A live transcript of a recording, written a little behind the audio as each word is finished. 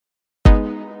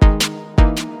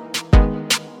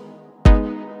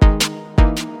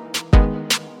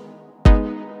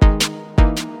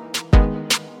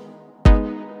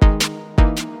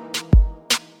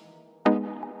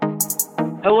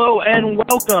Hello and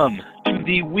welcome to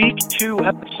the Week 2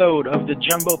 episode of the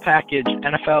Jumbo Package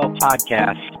NFL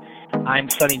podcast. I'm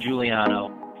Sonny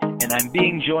Giuliano, and I'm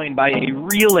being joined by a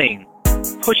reeling,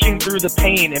 pushing through the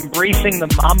pain, embracing the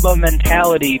Mamba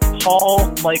mentality,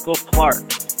 Paul Michael Clark.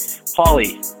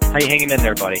 Paulie, how you hanging in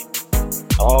there, buddy?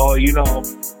 Oh,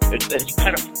 it's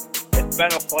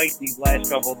been a fight these last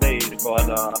couple of days, but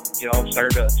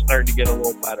starting to get a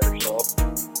little better. So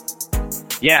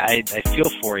yeah, I feel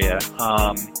for you.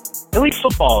 At least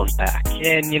football is back,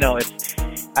 and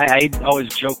I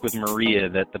always joke with Maria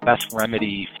that the best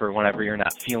remedy for whenever you're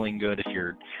not feeling good, if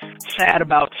you're sad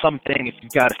about something, if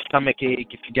you've got a stomach ache,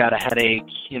 if you've got a headache,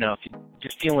 if you're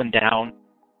just feeling down,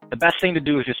 the best thing to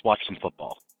do is just watch some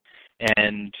football.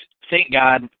 And thank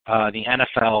God the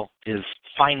NFL is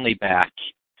finally back.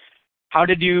 How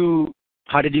did you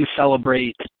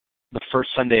celebrate the first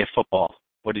Sunday of football?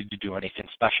 What did you do? Anything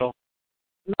special?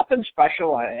 nothing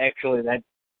special. That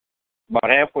about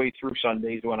halfway through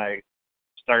Sundays when I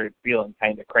started feeling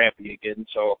kind of crappy again.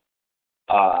 So,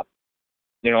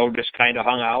 just kind of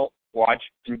hung out,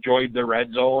 enjoyed the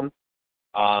red zone.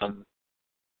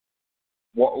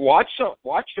 Watched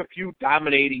a few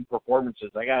dominating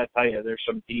performances. I gotta tell you, there's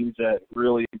some teams that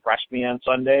really impressed me on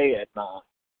Sunday and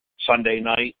Sunday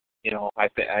night. I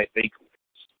think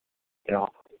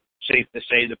safe to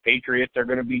say the Patriots are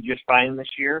going to be just fine this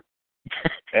year.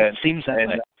 And seems that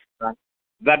way.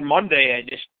 Then Monday,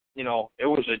 it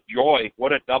was a joy.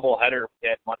 What a doubleheader we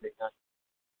had Monday night.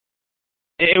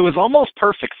 It was almost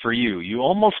perfect for you. You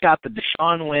almost got the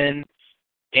Deshaun win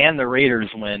and the Raiders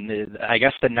win. I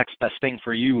guess the next best thing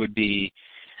for you would be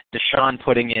Deshaun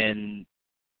putting in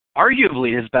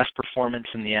arguably his best performance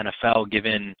in the NFL,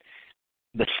 given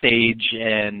the stage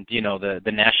and,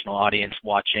 the national audience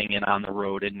watching and on the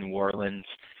road in New Orleans,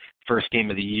 first game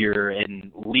of the year,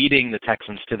 and leading the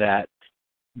Texans to that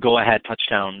go-ahead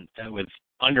touchdown with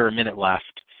under a minute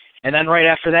left. And then right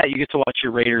after that, you get to watch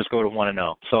your Raiders go to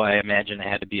 1-0. So I imagine it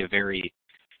had to be a very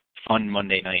fun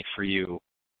Monday night for you.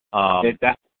 It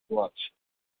definitely was.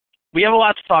 We have a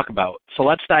lot to talk about, so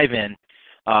let's dive in.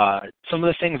 Some of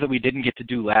the things that we didn't get to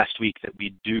do last week that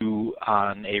we do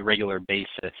on a regular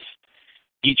basis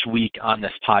each week on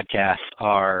this podcast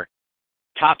are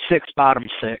top 6, bottom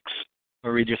 6,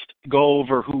 where we just go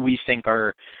over who we think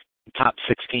are the top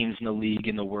 6 teams in the league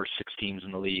and the worst 6 teams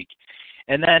in the league.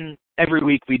 And then every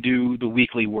week we do the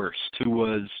weekly worst, who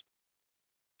was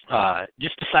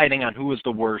just deciding on who was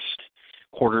the worst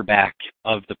quarterback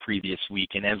of the previous week.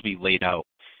 And as we laid out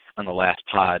on the last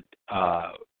pod,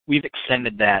 we've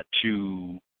extended that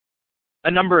to a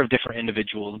number of different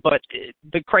individuals, but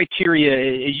the criteria,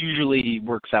 it usually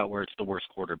works out where it's the worst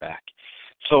quarterback.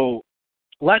 So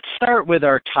let's start with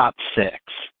our top 6.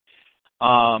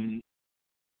 As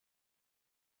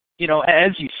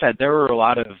you said, there were a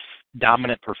lot of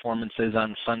dominant performances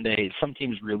on Sunday. Some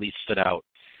teams really stood out.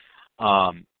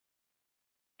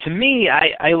 To me,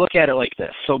 I look at it like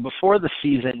this. So before the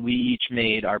season, we each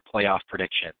made our playoff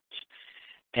predictions.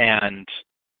 And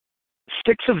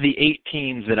 6 of the 8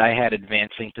 teams that I had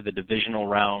advancing to the divisional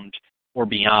round or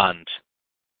beyond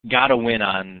got a win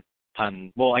on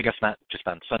I guess not just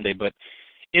on Sunday, but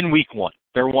in week 1.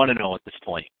 They're 1-0 at this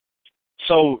point.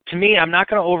 So to me, I'm not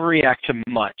going to overreact to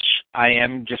much. I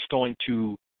am just going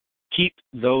to keep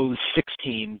those 6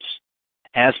 teams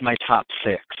as my top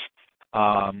 6.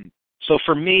 So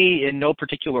for me, in no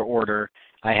particular order,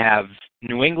 I have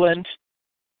New England,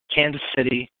 Kansas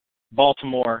City,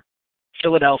 Baltimore,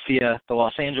 Philadelphia, the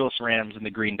Los Angeles Rams, and the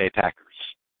Green Bay Packers.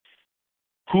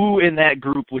 Who in that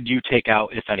group would you take out,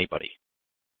 if anybody?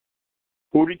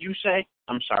 Who did you say?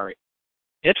 I'm sorry.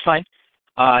 It's fine.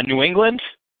 New England?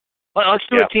 Well, let's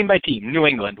do it team by team. New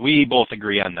England. We both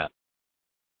agree on that.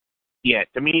 Yeah,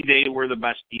 to me, they were the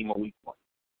best team of week 1.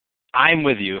 I'm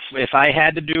with you. If I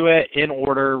had to do it in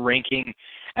order, ranking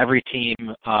every team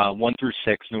 1 through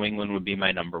 6, New England would be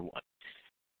my number 1.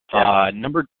 Yeah.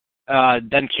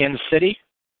 Then Kansas City?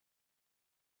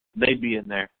 They'd be in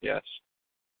there, yes.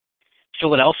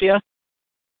 Philadelphia?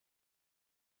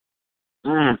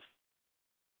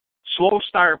 Slow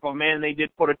start, but man, they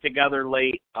did put it together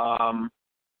late. I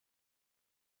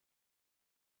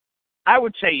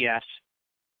would say yes.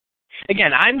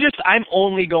 Again, I'm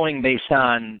only going based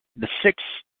on the 6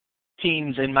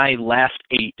 teams in my last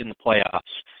 8 in the playoffs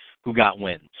who got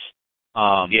wins.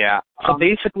 So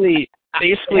basically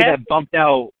that bumped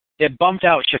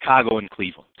out Chicago and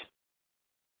Cleveland.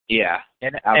 Yeah.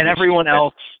 And everyone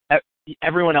else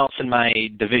in my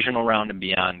divisional round and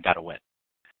beyond got a win.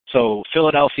 So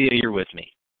Philadelphia, you're with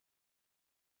me.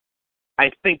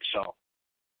 I think so.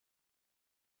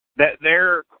 That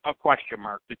they're a question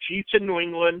mark. The Chiefs in New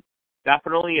England,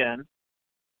 definitely in.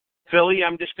 Philly,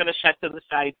 I'm just going to set to the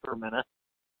side for a minute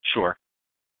Sure.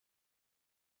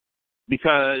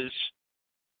 because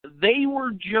they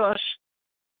were just.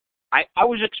 I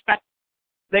was expecting.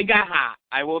 They got hot.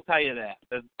 I will tell you that.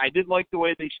 I did like the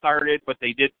way they started, but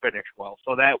they did finish well,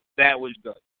 so that was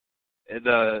good.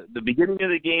 The beginning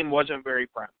of the game wasn't very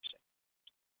promising.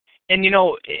 And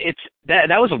it's that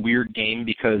was a weird game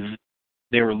because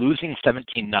they were losing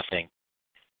 17-0.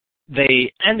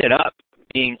 They ended up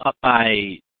being up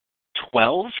by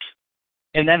 12,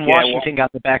 and then Washington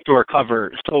got the backdoor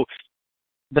cover. So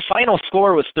the final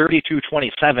score was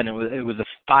 32-27. It was a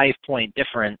 5-point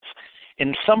difference.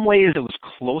 In some ways, it was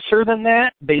closer than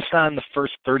that based on the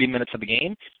first 30 minutes of the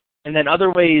game, and then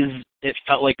other ways, it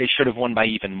felt like they should have won by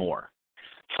even more.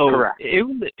 So Correct. it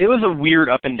was a weird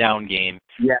up and down game.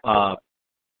 Yeah.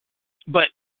 But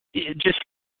just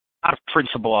out of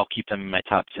principle, I'll keep them in my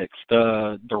top 6.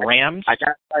 The Rams. I got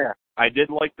to tell you, I did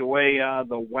like the way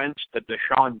the Wentz to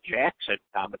Deshaun Jackson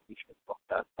combination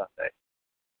looked on Sunday.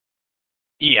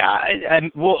 Yeah,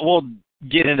 we'll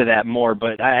get into that more,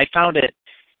 but I found it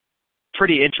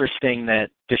pretty interesting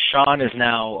that Deshaun is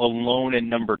now alone in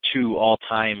number 2 all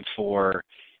time for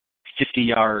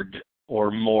 50-yard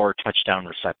or more touchdown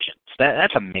receptions.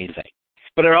 That's amazing.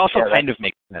 But it also kind of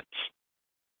makes sense.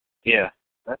 Yeah.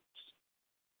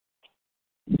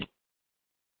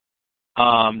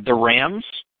 The Rams.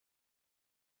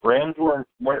 Rams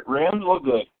look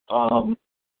good.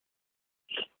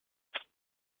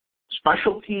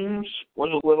 Special teams was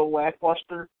a little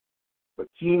lackluster, but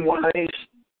team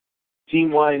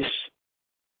wise,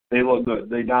 they look good.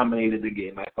 They dominated the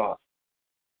game, I thought.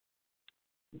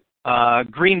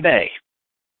 Green Bay.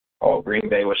 Oh, Green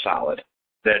Bay was solid.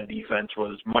 That defense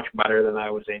was much better than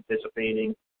I was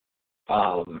anticipating.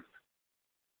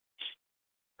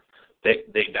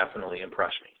 They definitely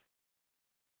impressed me.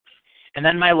 And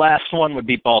then my last one would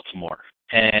be Baltimore.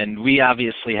 And we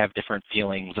obviously have different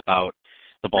feelings about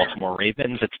the Baltimore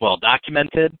Ravens. It's well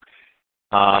documented.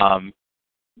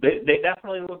 They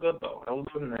definitely look good, though. I will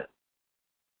give them that.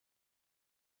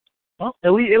 Well,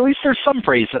 at least there's some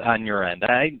praise on your end.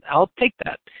 I'll take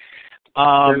that.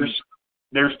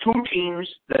 There's 2 teams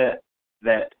that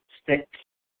stick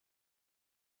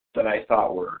that I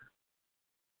thought were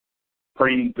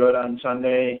pretty good on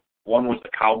Sunday. One was the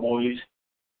Cowboys.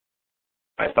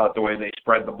 I thought the way they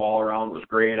spread the ball around was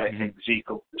great. I think Zeke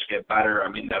will just get better. I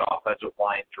mean, that offensive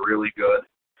line's really good.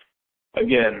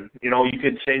 Again, you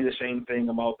could say the same thing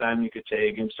about them. You could say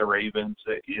against the Ravens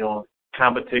that,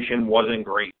 competition wasn't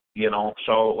great,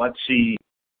 So let's see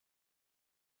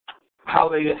how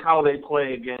they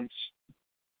play against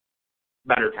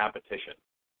better competition.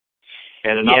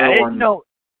 And another one. No.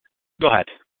 Go ahead.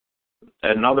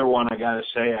 Another one I got to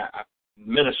say,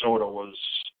 Minnesota was.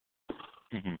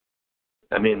 Mm-hmm.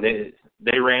 I mean,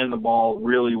 they ran the ball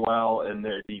really well, and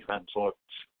their defense looked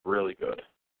really good.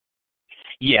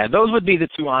 Yeah, those would be the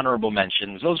 2 honorable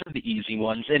mentions. Those are the easy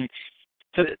ones. And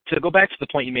to go back to the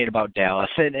point you made about Dallas,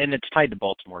 and it's tied to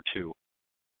Baltimore too.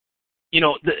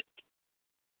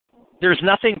 There's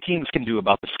nothing teams can do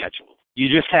about the schedule. You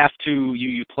just have to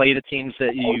you play the teams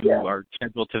that you are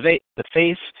scheduled to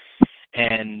face.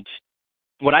 And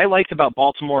what I liked about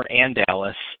Baltimore and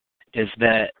Dallas is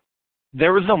that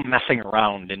there was no messing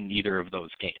around in either of those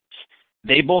games.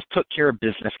 They both took care of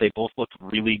business. They both looked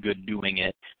really good doing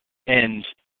it. And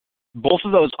both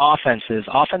of those offenses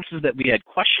that we had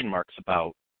question marks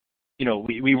about,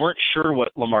 we weren't sure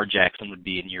what Lamar Jackson would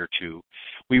be in year 2.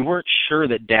 We weren't sure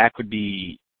that Dak would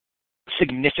be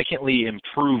significantly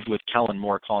improved with Kellen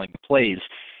Moore calling the plays.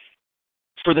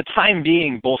 For the time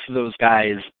being, both of those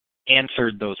guys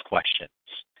answered those questions.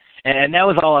 And that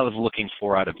was all I was looking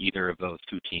for out of either of those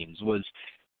 2 teams was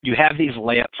you have these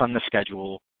layups on the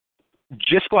schedule,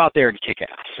 just go out there and kick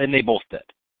ass, and they both did.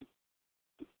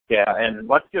 Yeah, and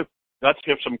let's give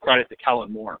some credit to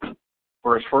Kellen Moore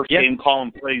for his first game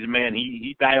calling plays. Man,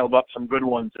 he dialed up some good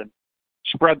ones and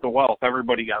spread the wealth.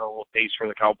 Everybody got a little taste for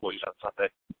the Cowboys on Sunday.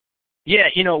 Yeah,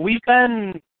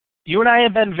 you and I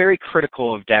have been very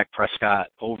critical of Dak Prescott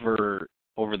over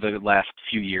the last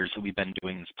few years that we've been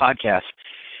doing this podcast.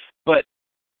 But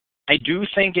I do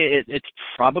think it's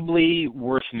probably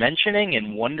worth mentioning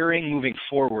and wondering moving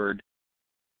forward,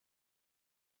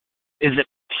 is it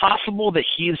possible that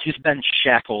he's just been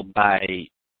shackled by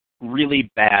really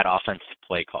bad offensive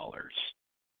play callers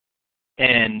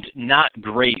and not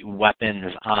great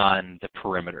weapons on the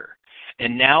perimeter?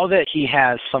 And now that he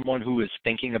has someone who is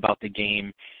thinking about the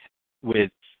game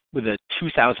with a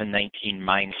 2019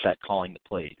 mindset calling the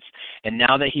plays, and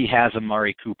now that he has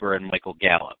Amari Cooper and Michael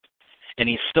Gallup, and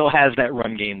he still has that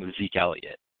run game with Zeke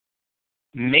Elliott,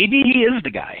 maybe he is the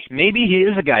guy. Maybe he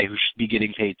is a guy who should be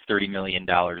getting paid $30 million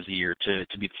a year to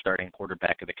be the starting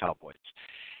quarterback of the Cowboys.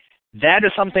 That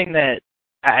is something that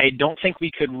I don't think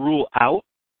we could rule out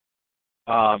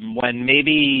when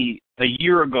maybe a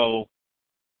year ago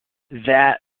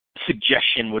that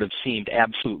suggestion would have seemed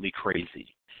absolutely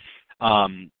crazy.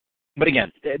 But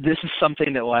again, this is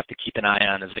something that we'll have to keep an eye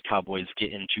on as the Cowboys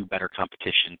get into better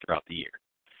competition throughout the year.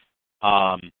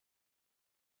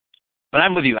 But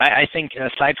I'm with you. I think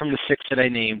aside from the 6 that I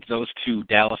named, those 2,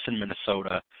 Dallas and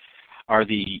Minnesota, are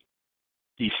the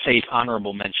safe,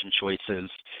 honorable mention choices.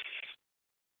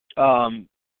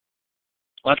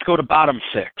 Let's go to bottom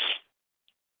 6.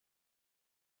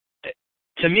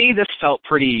 To me, this felt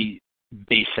pretty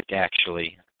basic,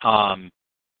 actually.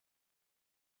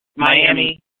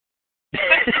 Miami.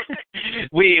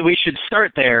 we should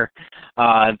start there.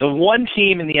 The one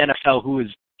team in the NFL who is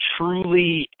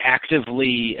truly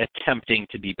actively attempting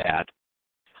to be bad.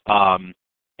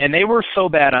 And they were so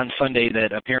bad on Sunday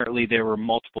that apparently there were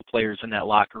multiple players in that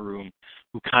locker room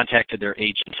who contacted their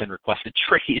agents and requested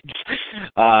trades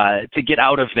to get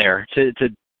out of there, to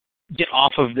get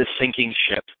off of this sinking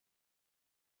ship.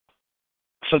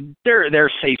 So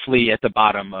they're safely at the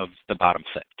bottom of the bottom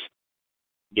 6.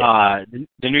 Yeah.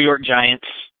 The New York Giants,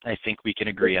 I think we can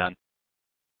agree on.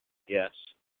 Yes.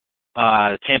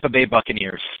 Tampa Bay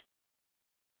Buccaneers.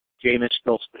 Jameis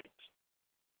still stinks.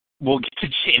 We'll get to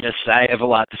Jameis. I have a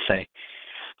lot to say.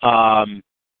 I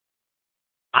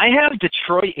have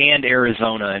Detroit and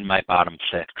Arizona in my bottom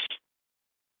 6.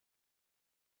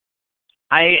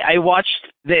 I watched,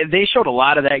 they showed a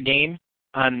lot of that game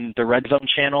on the Red Zone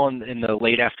channel in the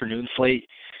late afternoon slate,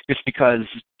 just because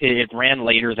it ran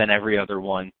later than every other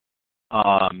one.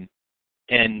 And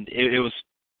it was,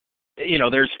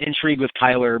 there's intrigue with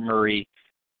Kyler Murray,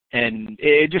 and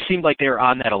it just seemed like they were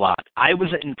on that a lot. I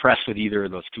wasn't impressed with either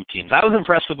of those 2 teams. I was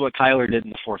impressed with what Kyler did in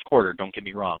the fourth quarter, don't get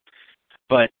me wrong.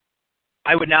 But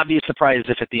I would not be surprised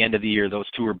if at the end of the year those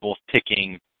 2 are both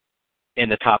picking in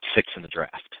the top 6 in the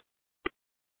draft.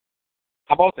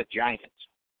 How about the Giants?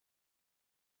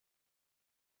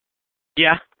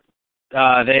 Yeah,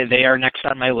 they are next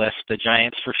on my list, the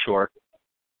Giants for sure.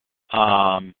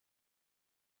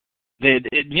 It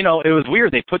was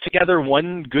weird. They put together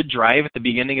one good drive at the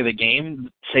beginning of the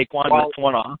game. Saquon ripped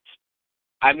one off.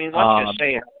 I mean, let's just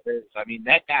say how it is. I mean,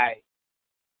 that guy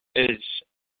is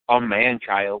a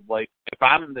man-child. Like, if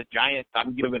I'm the Giants,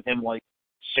 I'm giving him,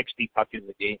 60 touches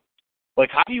a game.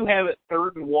 Like, how do you have it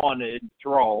 3rd and 1 and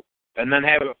throw, and then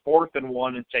have it 4th and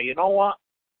 1 and say, you know what,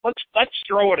 let's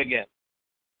throw it again?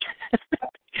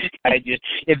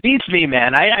 It beats me,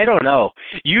 man. I don't know.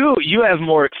 You have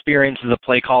more experience as a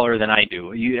play caller than I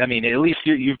do. At least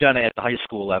you've done it at the high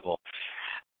school level.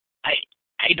 I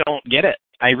don't get it.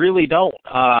 I really don't.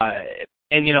 I'm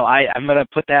going to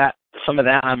put some of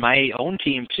that on my own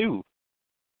team too.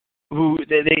 Who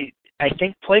I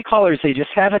think play callers, they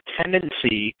just have a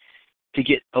tendency to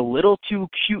get a little too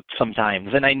cute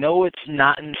sometimes. And I know it's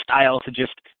not in style to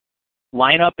just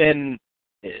line up in,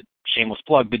 shameless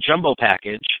plug, the jumbo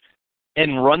package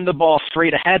and run the ball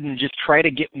straight ahead and just try to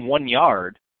get 1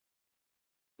 yard.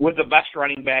 With the best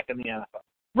running back in the NFL.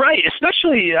 Right,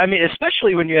 especially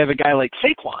when you have a guy like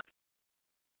Saquon.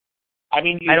 I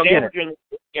mean, he's averaging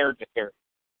yards a carry.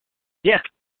 Yeah.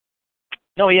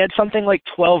 No, he had something like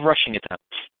 12 rushing attempts.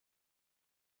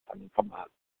 I mean, come on.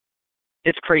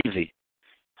 It's crazy.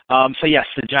 So, yes,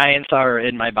 the Giants are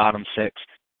in my bottom 6.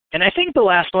 And I think the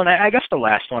last one, I guess the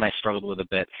last one I struggled with a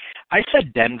bit. I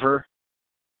said Denver.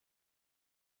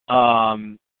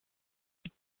 I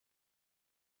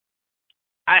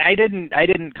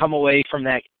didn't come away from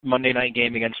that Monday night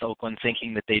game against Oakland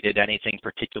thinking that they did anything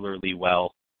particularly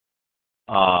well.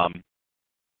 There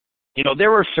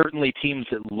were certainly teams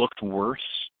that looked worse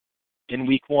in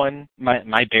week 1.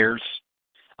 My Bears,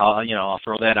 I'll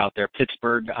throw that out there.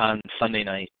 Pittsburgh on Sunday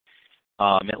night.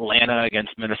 Atlanta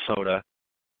against Minnesota.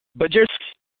 But just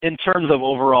in terms of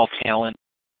overall talent,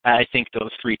 I think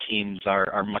those 3 teams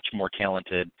are much more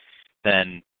talented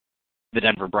than the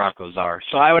Denver Broncos are.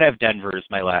 So I would have Denver as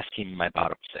my last team in my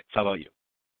bottom 6. How about you?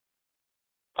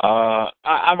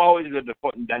 I'm always good to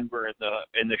put in Denver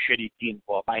in the shitty team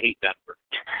club. I hate Denver.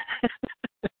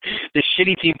 The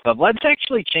shitty team club. Let's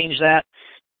actually change that.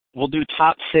 We'll do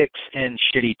top 6 and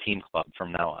shitty team club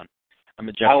from now on. I'm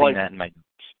adjusting that in my notes.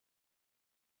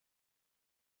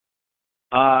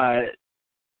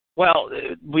 Well,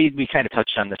 we kind of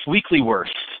touched on this. Weekly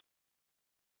worst.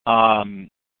 There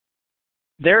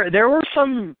were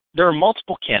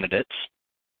multiple candidates.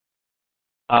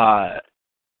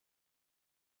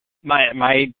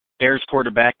 My Bears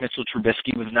quarterback, Mitchell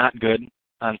Trubisky, was not good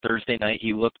on Thursday night.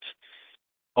 He looked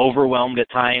overwhelmed at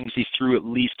times. He threw at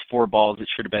least 4 balls that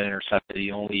should have been intercepted.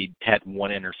 He only had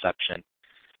 1 interception.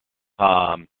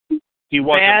 He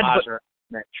wasn't bad, Maserati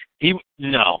Mitch.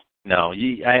 No.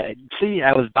 I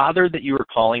was bothered that you were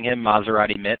calling him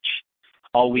Maserati Mitch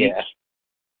all week. Yeah.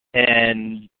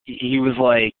 And he was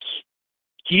like,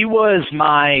 he was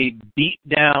my beat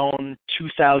down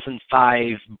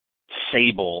 2005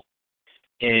 Sable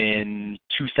in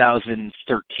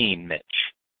 2013 Mitch.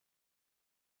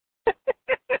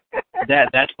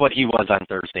 That's what he was on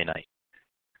Thursday night.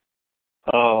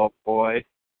 Oh boy.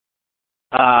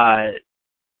 Ben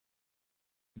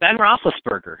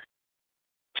Roethlisberger.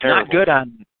 Terrible.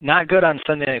 Not good on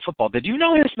Sunday Night Football. Did you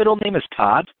know his middle name is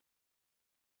Todd?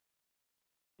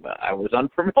 I was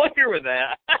unfamiliar with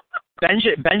that.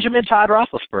 Benjamin Todd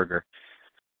Roethlisberger.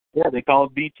 Yeah, they call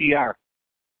it BTR.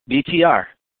 BTR.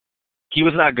 He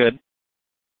was not good.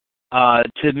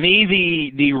 To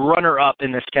me, the runner-up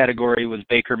in this category was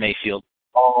Baker Mayfield.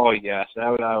 Oh, yes. I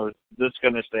was just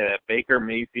going to say that. Baker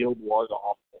Mayfield was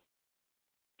awful.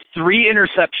 3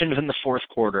 interceptions in the fourth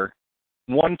quarter.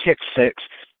 1 pick six.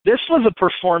 This was a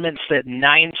performance that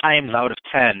 9 times out of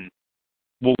 10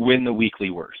 will win the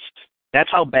weekly worst. That's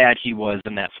how bad he was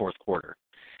in that fourth quarter.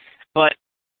 But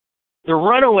the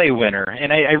runaway winner,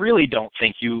 and I really don't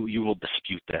think you will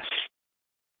dispute this,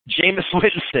 Jameis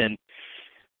Winston,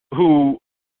 who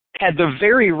had the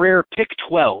very rare pick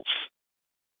 12,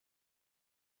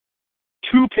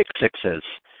 2 pick sixes,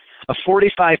 a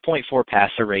 45.4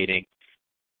 passer rating.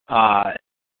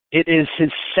 It is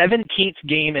his 17th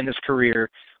game in his career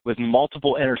with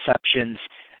multiple interceptions.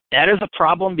 That is a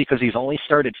problem because he's only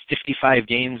started 55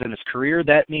 games in his career.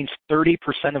 That means 30%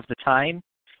 of the time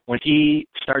when he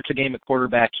starts a game at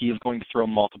quarterback, he is going to throw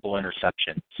multiple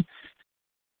interceptions.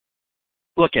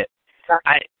 Look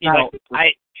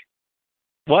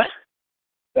what?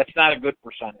 That's not a good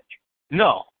percentage.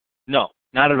 No, not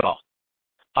at all.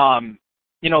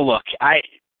 Look,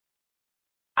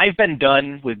 I've been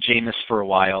done with Jameis for a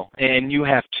while, and you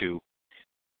have too.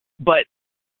 But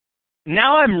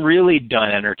now I'm really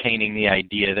done entertaining the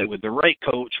idea that with the right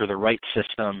coach or the right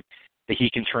system that he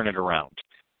can turn it around.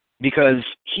 Because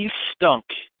he's stunk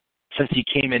since he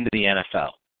came into the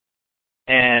NFL.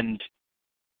 And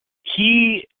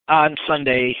he, on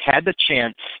Sunday, had the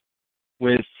chance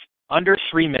with under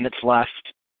 3 minutes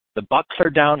left. The Bucs are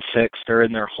down 6. They're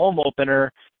in their home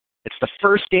opener. It's the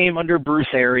first game under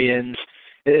Bruce Arians.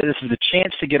 This is a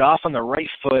chance to get off on the right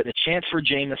foot, a chance for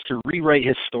Jameis to rewrite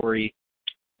his story.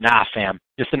 Nah, fam,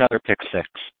 just another pick six.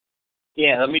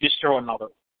 Yeah, let me just throw another.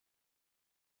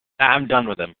 I'm done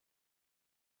with him.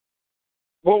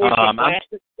 What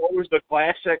was the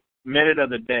classic minute of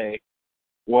the day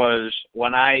was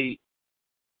when I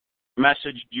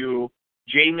messaged you,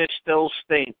 Jameis still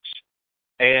stinks.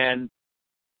 And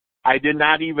I did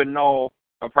not even know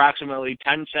approximately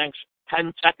 10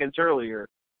 seconds earlier,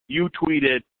 you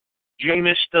tweeted,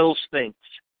 Jameis still stinks.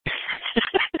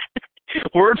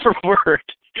 Word for word.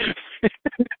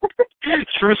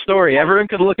 True story. Everyone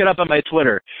could look it up on my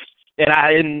Twitter.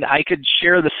 And I could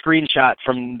share the screenshot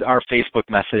from our Facebook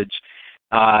message.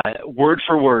 Word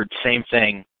for word, same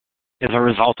thing. As a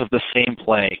result of the same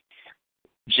play,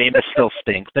 Jameis still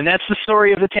stinks. And that's the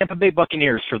story of the Tampa Bay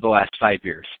Buccaneers for the last 5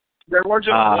 years. There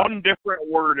wasn't one different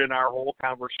word in our whole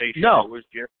conversation. No. It was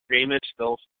Jameis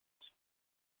still stinks.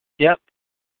 Yep.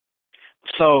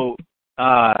 So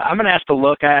I'm going to have to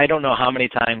look. I don't know how many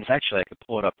times. Actually, I could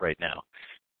pull it up right now.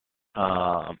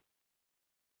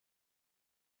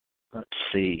 Let's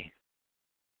see.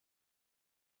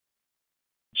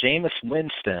 Jameis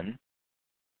Winston.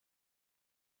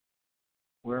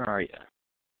 Where are you?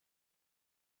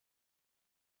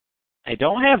 I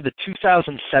don't have the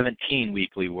 2017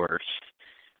 weekly worst,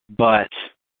 but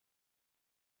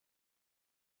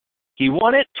he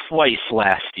won it twice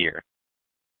last year.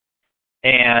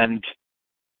 And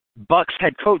Bucs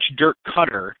head coach Dirk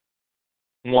Cutter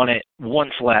won it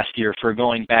once last year for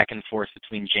going back and forth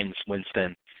between Jameis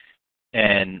Winston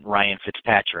and Ryan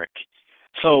Fitzpatrick.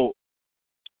 So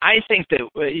I think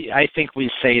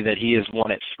we say that he has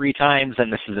won it 3 times,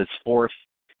 and this is his 4th.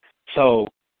 So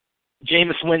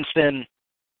Jameis Winston,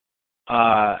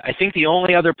 I think the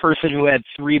only other person who had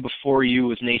 3 before you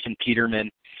was Nathan Peterman.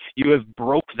 You have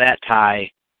broke that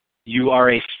tie. You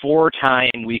are a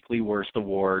 4-time Weekly Worst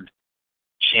Award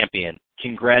champion.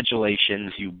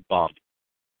 Congratulations, you bum.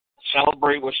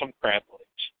 Celebrate with some crab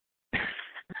legs.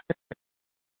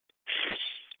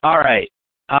 All right.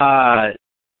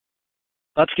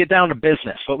 Let's get down to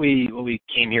business. What we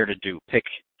came here to do, pick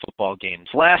football games.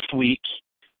 Last week,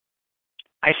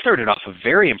 I started off a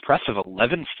very impressive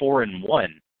 11-4-1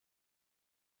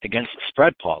 against the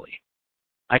spread, Paulie.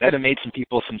 I could have made some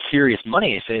people some serious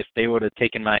money if they would have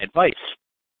taken my advice.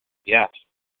 Yes.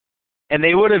 And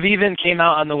they would have even came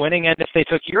out on the winning end if they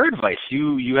took your advice.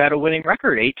 You had a winning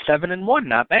record, 8-7-1,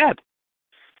 not bad.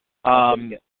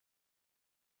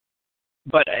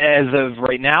 But as of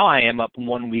right now, I am up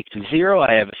 1-0.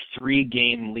 I have a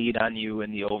 3-game lead on you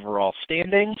in the overall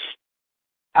standings.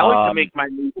 I like to make my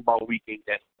move about week 8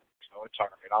 this week, so it's all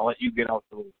right. I'll let you get out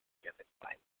the week.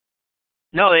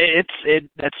 No,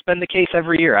 that's been the case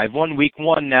every year. I've won week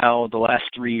 1 now the last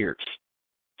 3 years.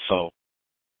 So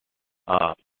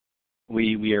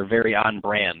we are very on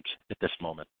brand at this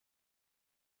moment.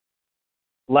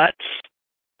 I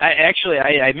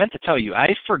meant to tell you,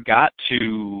 I forgot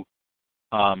to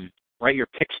write your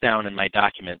picks down in my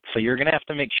document. So you're going to have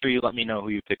to make sure you let me know who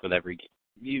you pick with every game.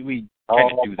 We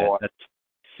kind of do that.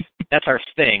 That's our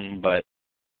thing, but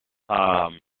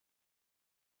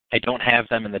I don't have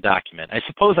them in the document. I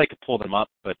suppose I could pull them up,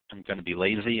 but I'm going to be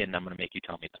lazy, and I'm going to make you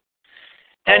tell me them.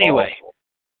 Anyway,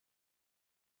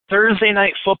 Thursday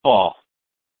night football.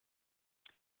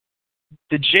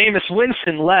 The Jameis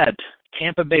Winston-led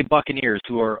Tampa Bay Buccaneers,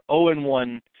 who are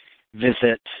 0-1,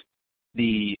 visit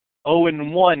the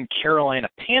 0-1 Carolina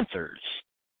Panthers.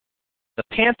 The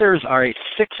Panthers are a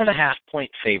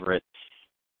 6.5-point favorite.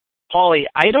 Paulie,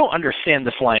 I don't understand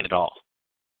this line at all.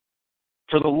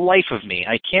 For the life of me,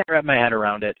 I can't wrap my head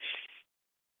around it.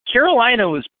 Carolina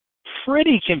was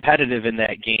pretty competitive in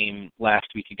that game last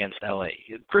week against LA.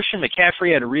 Christian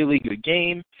McCaffrey had a really good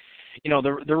game. You know,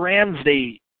 the Rams,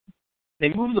 they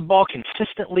moved the ball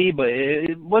consistently, but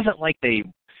it wasn't like they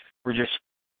were just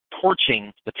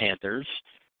torching the Panthers.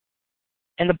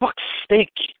 And the Bucs stink.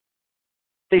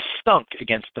 They stunk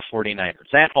against the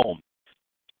 49ers at home.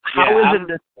 How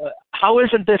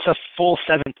isn't this a full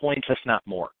 7 points, if not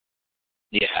more?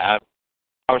 Yeah,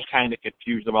 I was kind of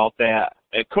confused about that.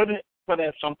 It could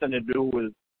have something to do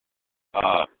with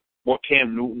what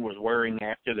Cam Newton was wearing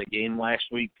after the game last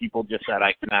week. People just said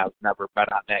I can never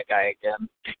bet on that guy again.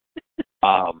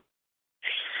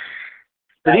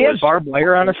 Did he have barbed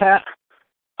wire on his hat?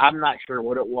 I'm not sure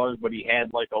what it was, but he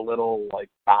had like a little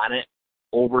bonnet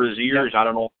over his ears. I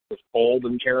don't know if it was cold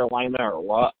in Carolina or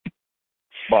what.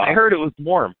 But I heard it was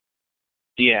warm.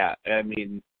 Yeah, I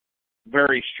mean,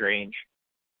 very strange.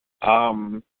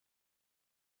 I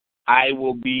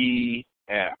will be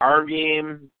at our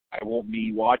game. I won't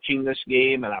be watching this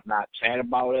game, and I'm not sad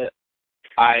about it.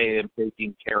 I am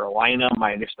taking Carolina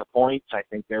minus the points. I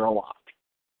think they're a lock.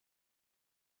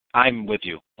 I'm with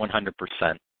you 100%.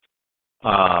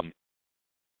 I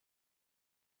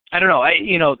don't know.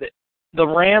 The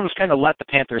Rams kind of let the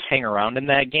Panthers hang around in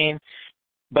that game,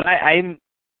 but I'm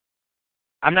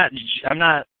not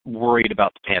worried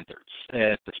about the Panthers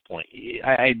at this point.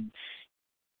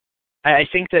 I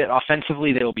think that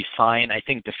offensively they'll be fine. I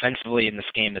think defensively in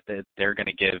this game that they're going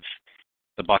to give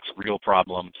the Bucs real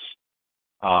problems.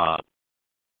 And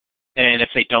if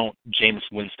they don't,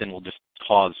 Jameis Winston will just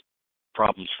cause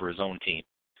problems for his own team.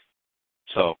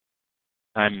 So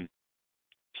I'm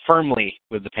firmly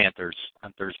with the Panthers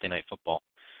on Thursday Night Football.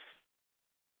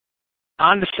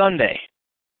 On to Sunday.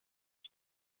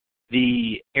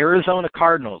 The Arizona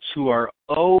Cardinals, who are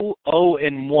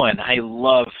 0-1, I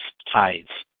love ties,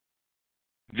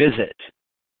 visit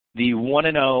the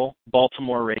 1-0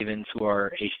 Baltimore Ravens, who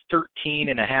are a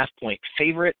 13.5-point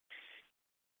favorite.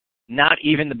 Not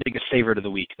even the biggest favorite of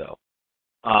the week, though.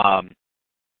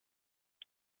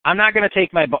 I'm not going to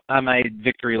take my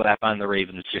victory lap on the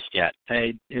Ravens just yet.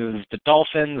 It was the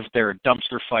Dolphins. They're a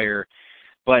dumpster fire.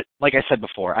 But like I said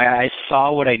before, I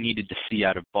saw what I needed to see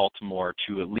out of Baltimore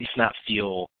to at least not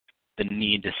feel the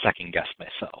need to second-guess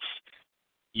myself.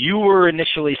 You were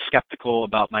initially skeptical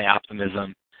about my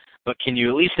optimism, but can you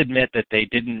at least admit that they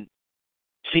didn't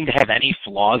seem to have any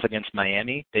flaws against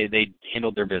Miami? They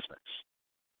handled their business.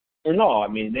 No, I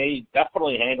mean, they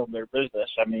definitely handled their business.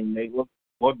 I mean, they look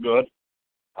good.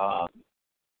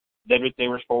 Did what they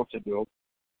were supposed to do.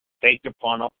 Take the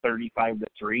punt up 35-3.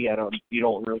 You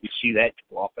don't really see that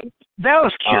too often. That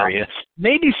was curious.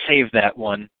 Maybe save that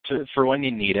one for when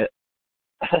you need it.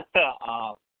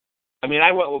 I mean,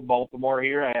 I went with Baltimore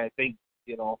here. I think,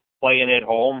 playing at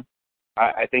home,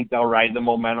 I think they'll ride the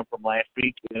momentum from last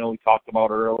week. We talked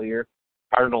about earlier.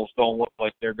 Cardinals don't look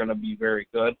like they're going to be very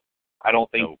good. I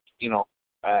don't think,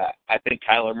 I think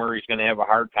Kyler Murray's going to have a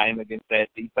hard time against that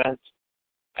defense.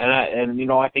 And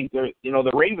I think they're,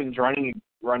 the Ravens running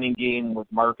game with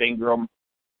Mark Ingram,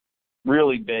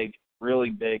 really big.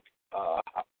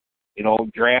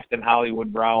 Drafting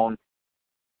Hollywood Brown,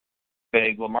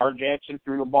 big. Lamar Jackson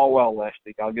threw the ball well last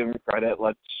week. I'll give him credit.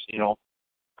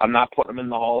 I'm not putting him in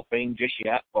the Hall of Fame just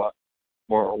yet, but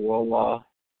we'll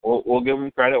We'll give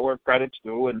them credit where credit's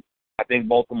due, and I think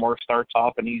Baltimore starts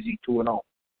off an easy 2-0.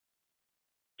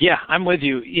 Yeah, I'm with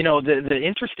you. You know, the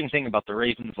interesting thing about the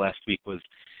Ravens last week was,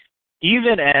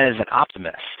 even as an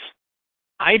optimist,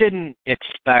 I didn't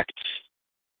expect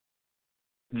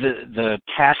the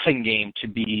passing game to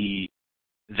be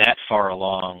that far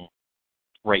along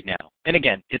right now. And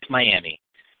again, it's Miami.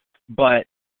 But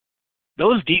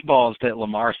those deep balls that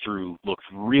Lamar threw looked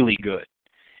really good.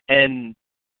 And,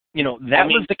 you know, that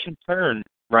was the concern,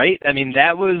 right? I mean,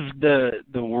 that was the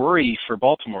worry for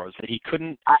Baltimore, was that he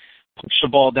couldn't push the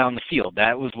ball down the field.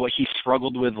 That was what he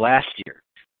struggled with last year.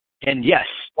 And yes,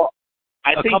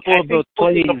 I think those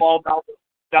plays, the ball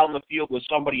down the field with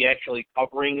somebody actually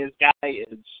covering his guy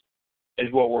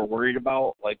is what we're worried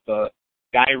about. Like the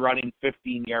guy running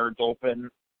 15 yards open,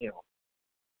 you know.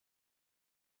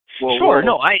 Sure,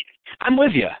 no, I'm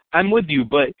with you. I'm with you,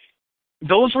 but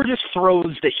those were just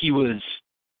throws that he was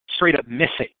straight up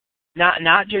missing.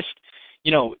 Not just,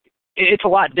 you know, it's a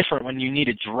lot different when you need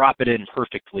to drop it in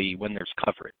perfectly when there's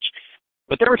coverage.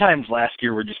 But there were times last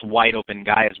year where just wide open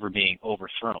guys were being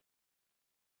overthrown.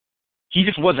 He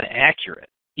just wasn't accurate,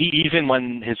 even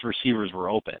when his receivers were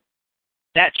open.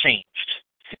 That changed.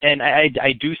 And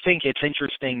I do think it's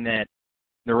interesting that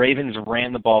the Ravens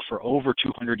ran the ball for over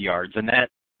 200 yards, and that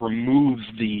removes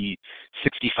the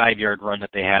 65-yard run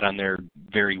that they had on their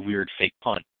very weird fake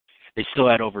punt. They still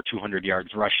had over 200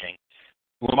 yards rushing.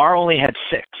 Lamar only had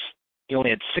 6. He only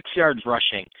had 6 yards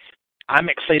rushing. I'm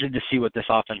excited to see what this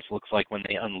offense looks like when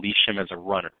they unleash him as a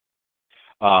runner.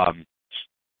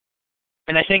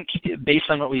 And I think based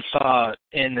on what we saw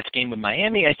in this game with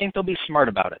Miami, I think they'll be smart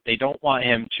about it. They don't want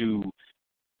him to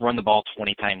run the ball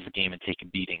 20 times a game and take a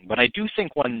beating. But I do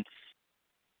think when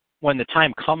the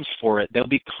time comes for it, they'll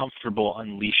be comfortable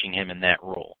unleashing him in that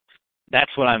role.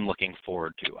 That's what I'm looking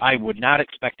forward to. I would not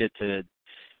expect it to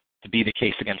be the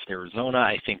case against Arizona.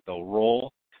 I think they'll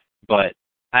roll. But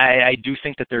I do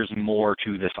think that there's more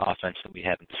to this offense that we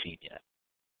haven't seen yet.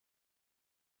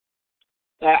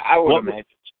 I would imagine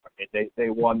they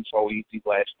won so easy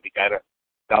last week. I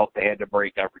doubt they had to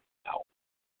break everything out.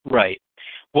 Right.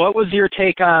 What was your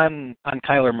take on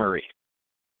Kyler Murray?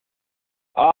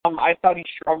 I thought he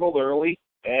struggled early,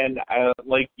 and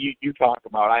like you talked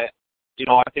about, I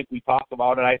think we talked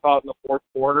about it. I thought in the fourth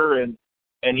quarter and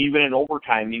even in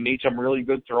overtime, he made some really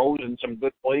good throws and some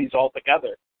good plays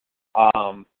altogether.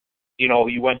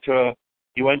 He went to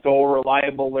a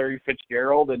reliable Larry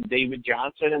Fitzgerald and David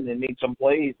Johnson, and they made some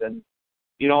plays. And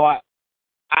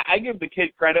I give the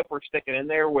kid credit for sticking in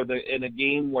there in a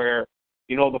game where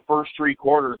the first 3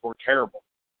 quarters were terrible.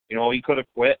 He could have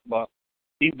quit, but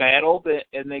he battled it,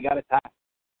 and they got a tie.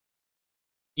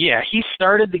 Yeah, he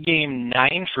started the game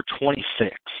 9 for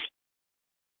 26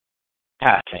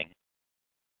 passing,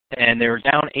 and they were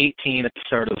down 18 at the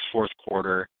start of the fourth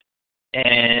quarter.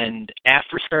 And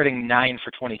after starting 9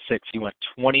 for 26, he went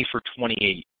 20 for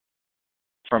 28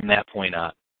 from that point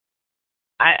on.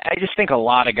 I just think a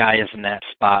lot of guys in that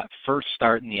spot, first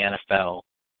start in the NFL,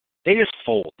 they just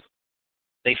fold.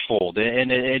 They fold,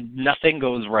 and nothing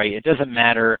goes right. It doesn't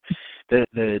matter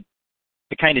the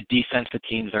kind of defense the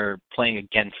teams are playing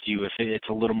against you. If it's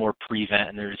a little more prevent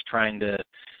and they're just trying to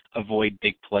avoid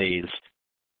big plays,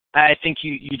 I think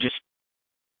you just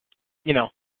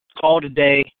call it a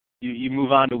day. You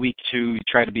move on to week 2. You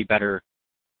try to be better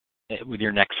with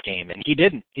your next game, and he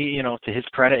didn't. To his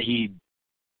credit, he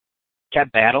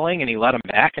kept battling and he let him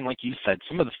back. And like you said,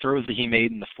 some of the throws that he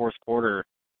made in the fourth quarter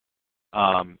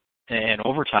and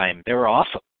overtime, they were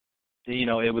awesome.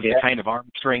 It was the kind of arm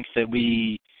strength that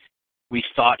we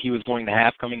thought he was going to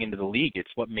have coming into the league.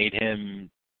 It's what made him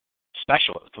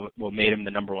special. It's what made him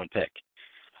the number 1 pick.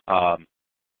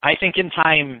 I think in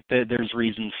time there's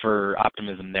reasons for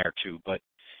optimism there too. But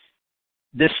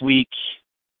this week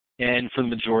and for the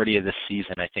majority of this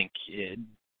season, I think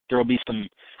there will be some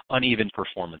uneven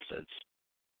performances.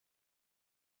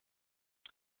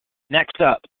 Next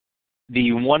up,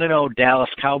 the 1-0 Dallas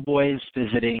Cowboys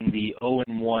visiting the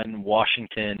 0-1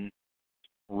 Washington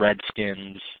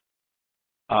Redskins.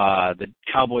 The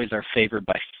Cowboys are favored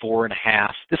by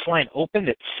 4.5. This line opened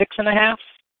at 6.5.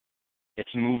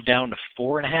 It's moved down to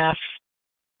 4.5.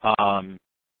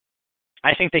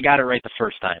 I think they got it right the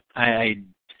first time.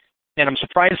 And I'm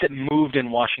surprised it moved in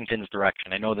Washington's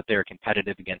direction. I know that they're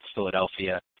competitive against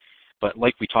Philadelphia, but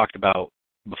like we talked about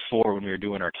before when we were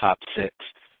doing our top 6,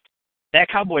 that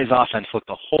Cowboys offense looked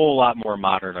a whole lot more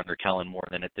modern under Kellen Moore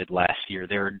than it did last year.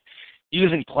 They were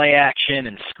using play action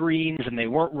and screens, and they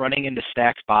weren't running into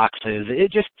stacked boxes.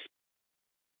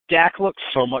 Dak looked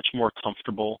so much more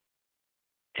comfortable,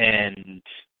 and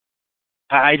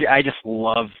I just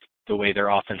love the way their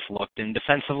offense looked. And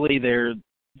defensively, they're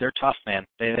tough, man.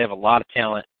 They have a lot of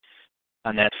talent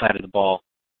on that side of the ball.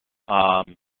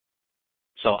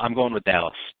 So I'm going with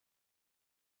Dallas.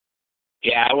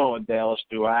 Yeah, I went with Dallas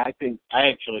too. I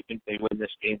actually think they win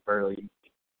this game fairly easy.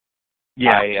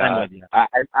 Yeah, I'm with you.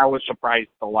 I was surprised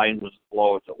the line was as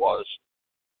low as it was.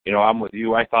 I'm with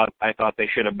you. I thought they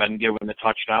should have been given the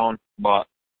touchdown, but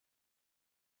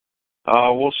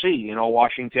we'll see.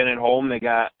 Washington at home, they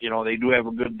got they do have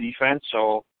a good defense,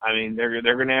 so I mean they're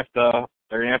gonna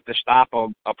have to stop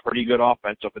a pretty good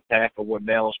offensive attack of what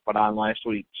Dallas put on last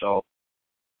week. So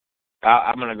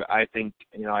I think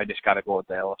I just got to go with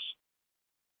Dallas.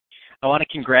 I want to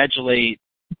congratulate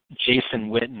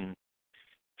Jason Witten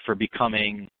for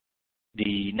becoming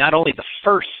not only the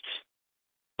first,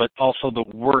 but also the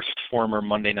worst former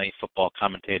Monday Night Football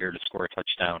commentator to score a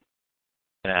touchdown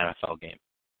in an NFL game.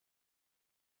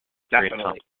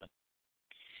 Definitely.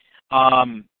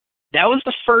 That was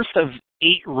the first of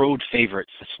 8 road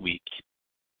favorites this week.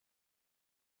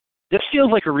 This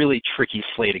feels like a really tricky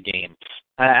slate of games.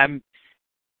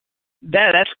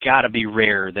 That's got to be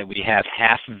rare that we have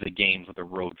half of the games with a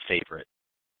road favorite.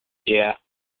 Yeah.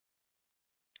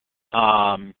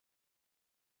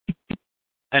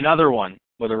 Another one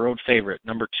with a road favorite,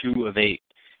 number 2 of 8.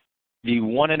 The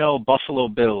 1-0 Buffalo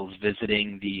Bills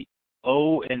visiting the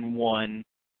 0-1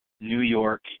 New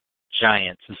York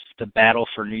Giants. This is the battle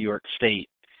for New York State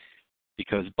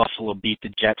because Buffalo beat the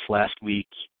Jets last week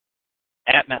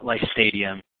at MetLife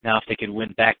Stadium. Now, if they could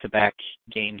win back-to-back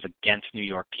games against New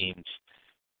York teams,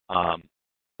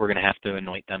 we're going to have to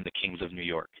anoint them the Kings of New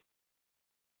York.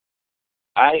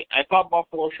 I thought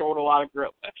Buffalo showed a lot of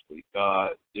grit last week.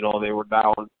 They were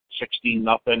down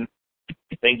 16-0.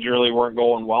 Things really weren't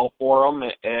going well for them,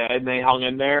 and they hung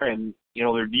in there, and,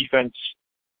 their defense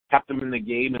kept them in the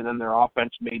game, and then their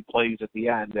offense made plays at the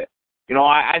end.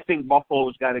 I think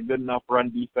Buffalo's got a good enough run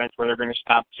defense where they're going to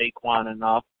stop Saquon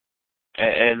enough,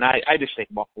 and I just think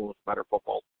Buffalo's better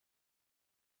football.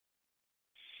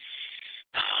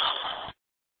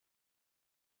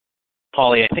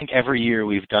 Paulie, I think every year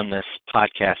we've done this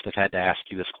podcast, I've had to ask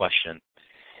you this question.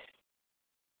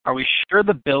 Are we sure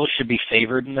the Bills should be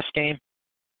favored in this game?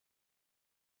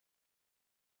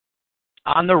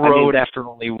 On the road after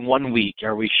only 1 week,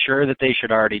 are we sure that they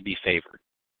should already be favored?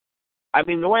 I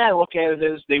mean, the way I look at it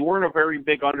is they weren't a very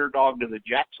big underdog to the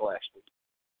Jets last week.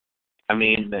 I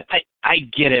mean, I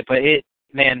get it, but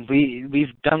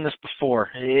we've done this before.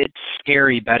 It's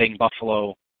scary betting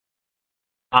Buffalo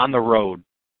on the road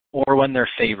or when they're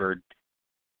favored,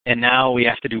 and now we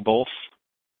have to do both.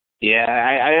 Yeah,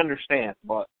 I understand,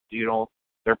 but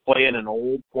they're playing an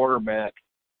old quarterback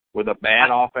with a bad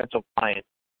offensive line.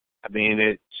 I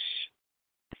mean,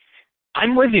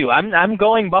 I'm with you. I'm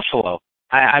going Buffalo.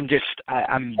 I'm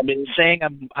saying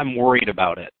I'm worried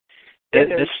about it.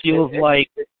 This feels like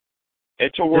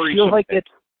it's a worrisome. This feels like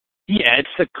it's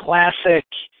the classic.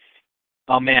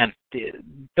 Oh man, the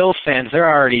Bills fans, they're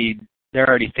already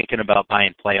thinking about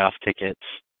buying playoff tickets.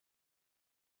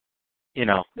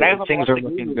 Things are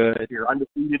looking good. You're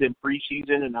undefeated in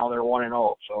preseason, and now they're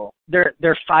 1-0. So they're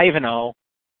 5-0.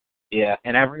 Yeah,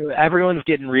 and everyone's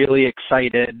getting really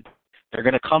excited. They're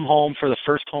going to come home for the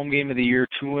first home game of the year,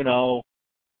 2-0.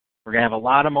 We're going to have a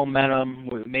lot of momentum.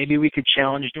 Maybe we could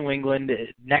challenge New England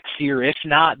next year, if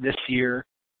not this year.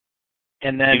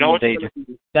 And then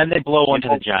they blow one to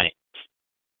the Giants.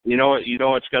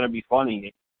 What's going to be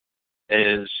funny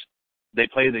is they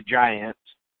play the Giants,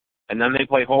 and then they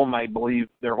play home. I believe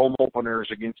their home opener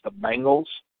is against the Bengals.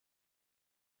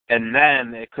 And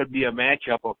then it could be a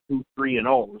matchup of 2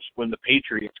 3-0s when the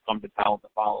Patriots come to town to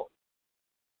follow.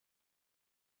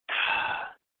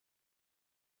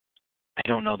 I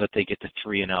don't know that they get to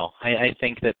 3-0. I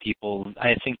think that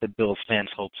Bills fans'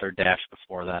 hopes are dashed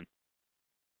before then.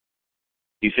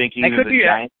 Do you think either the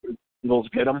Giants or the Eagles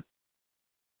get them?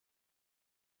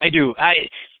 I do.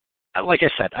 Like I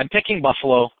said, I'm picking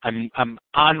Buffalo. I'm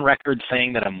on record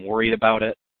saying that I'm worried about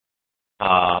it.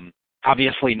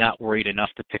 Obviously not worried enough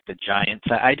to pick the Giants.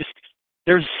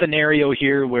 There's a scenario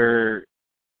here where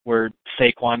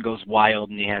Saquon goes wild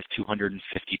and he has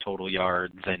 250 total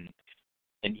yards and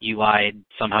Eli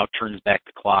somehow turns back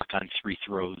the clock on 3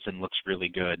 throws and looks really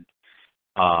good.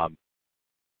 I'm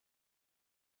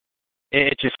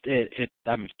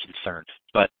concerned,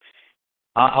 but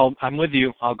I'm with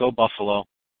you. I'll go Buffalo.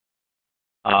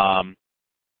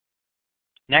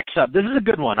 Next up, this is a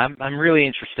good one. I'm really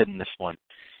interested in this one.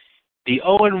 The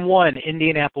 0-1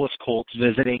 Indianapolis Colts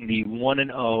visiting the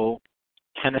 1-0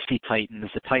 Tennessee Titans.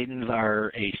 The Titans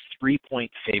are a 3-point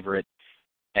favorite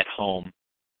at home.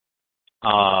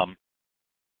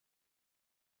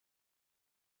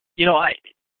 you know,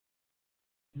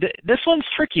 this one's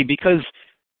tricky because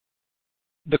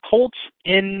the Colts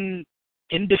in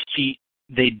defeat,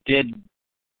 they did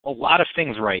a lot of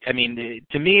things right. I mean,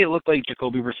 to me, it looked like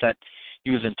Jacoby Brissett,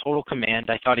 he was in total command.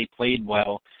 I thought he played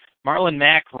well. Marlon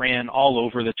Mack ran all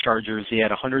over the Chargers. He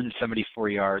had 174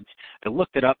 yards. I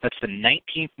looked it up. That's the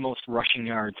 19th most rushing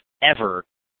yards ever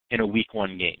in a Week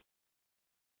 1 game.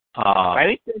 I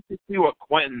think they should see what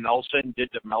Quentin Nelson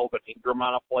did to Melvin Ingram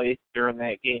on a play during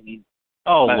that game.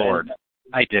 Lord,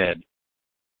 I did.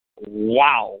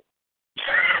 Wow.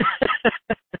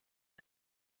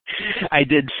 I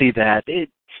did see that.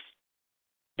 It's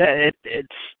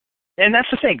and that's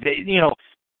the thing.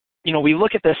 We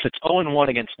look at this. It's 0-1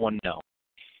 against 1-0.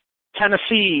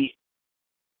 Tennessee,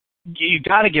 you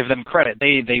got to give them credit.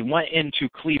 They went into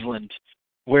Cleveland,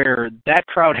 where that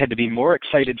crowd had to be more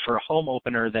excited for a home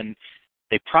opener than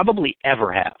they probably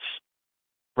ever have.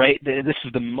 Right? This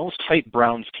is the most hyped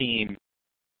Browns team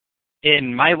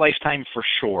in my lifetime for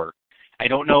sure. I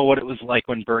don't know what it was like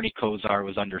when Bernie Kosar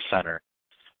was under center.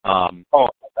 Them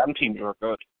teams were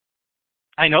good.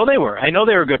 I know they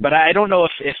were good, but I don't know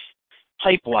if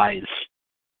hype-wise,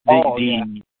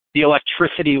 the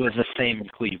electricity was the same in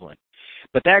Cleveland.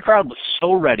 But that crowd was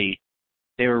so ready.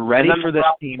 They were ready for this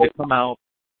team to come out.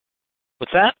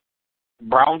 What's that?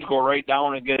 Browns go right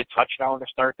down and get a touchdown to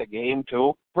start the game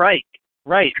too. Right.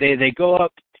 They go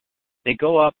up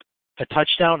a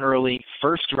touchdown early,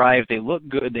 first drive. They look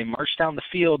good. They march down the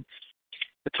field.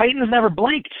 The Titans never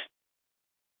blinked.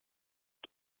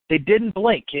 They didn't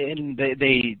blink, and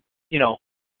they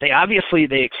obviously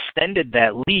extended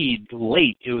that lead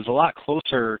late. It was a lot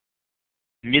closer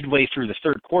midway through the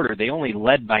third quarter. They only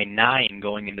led by 9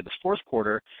 going into the fourth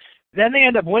quarter. Then they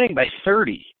end up winning by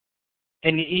 30.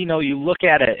 And you look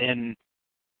at it, and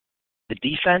the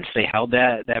defense, they held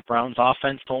that Browns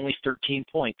offense to only 13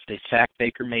 points. They sacked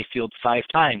Baker Mayfield 5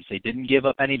 times. They didn't give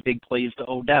up any big plays to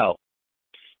Odell.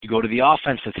 You go to the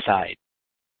offensive side.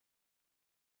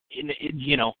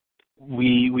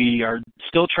 We are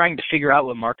still trying to figure out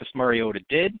what Marcus Mariota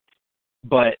did,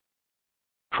 but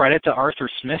credit to Arthur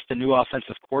Smith, the new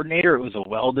offensive coordinator. It was a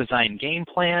well-designed game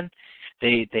plan.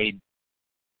 They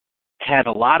had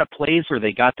a lot of plays where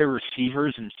they got their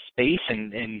receivers in space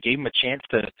and gave them a chance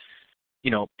to,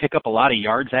 pick up a lot of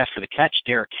yards after the catch.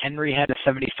 Derrick Henry had a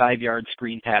 75-yard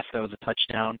screen pass that was a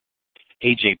touchdown.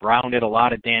 A.J. Brown did a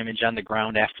lot of damage on the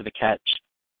ground after the catch.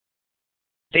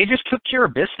 They just took care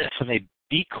of business, and they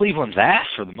beat Cleveland's ass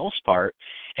for the most part.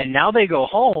 And now they go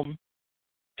home,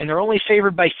 and they're only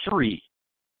favored by 3.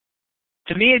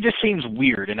 To me, it just seems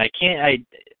weird, and I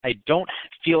don't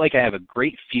feel like I have a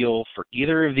great feel for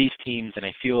either of these teams, and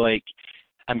I feel like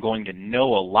I'm going to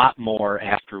know a lot more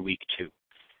after week 2.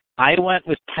 I went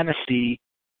with Tennessee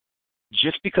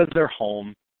just because they're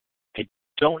home. I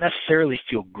don't necessarily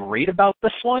feel great about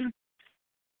this one,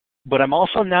 but I'm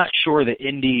also not sure that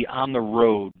Indy on the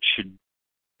road should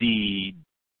be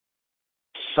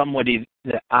somebody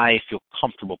that I feel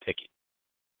comfortable picking.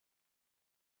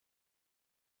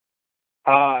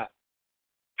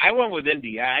 I went with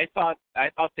Indy. I thought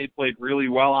they played really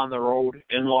well on the road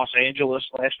in Los Angeles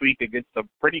last week against a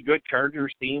pretty good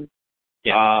Chargers team.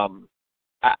 Yeah.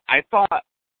 I thought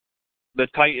the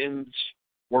Titans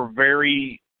were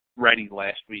very ready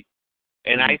last week,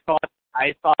 and Mm-hmm.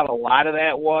 I thought a lot of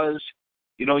that was,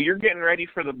 you're getting ready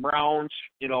for the Browns.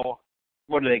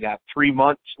 What do they got? 3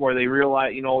 months where they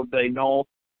realize, they know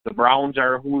the Browns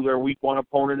are who their week 1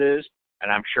 opponent is.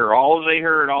 And I'm sure all they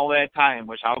heard all that time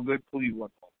was how good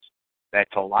Cleveland was.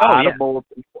 That's a lot of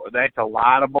bulletin. That's a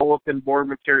lot of bulletin board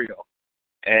material.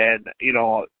 And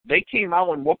they came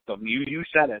out and whooped them. You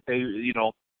said it.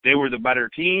 They were the better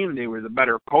team. They were the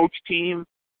better coach team.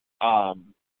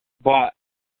 But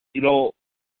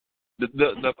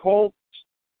the Colts.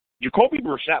 Jacoby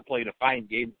Brissett played a fine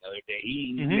game the other day.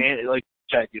 He like you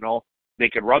said, they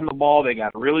could run the ball. They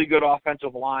got a really good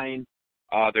offensive line.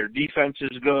 Their defense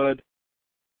is good.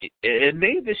 And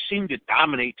they just seem to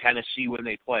dominate Tennessee when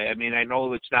they play. I mean, I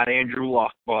know it's not Andrew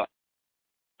Luck, but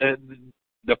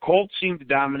the Colts seem to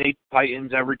dominate the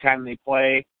Titans every time they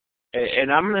play.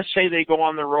 And I'm going to say they go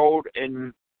on the road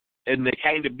and they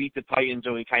kind of beat the Titans,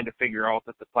 and we kind of figure out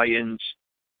that the Titans,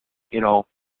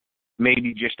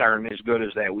 maybe just aren't as good as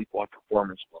that Week 1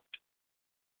 performance looked.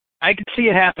 I could see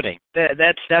it happening.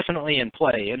 That's definitely in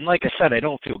play. And like I said, I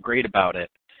don't feel great about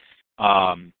it.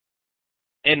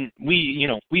 And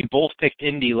we both picked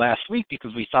Indy last week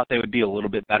because we thought they would be a little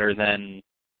bit better than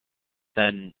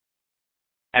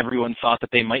everyone thought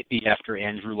that they might be after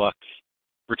Andrew Luck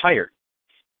retired.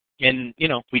 And,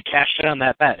 we cashed in on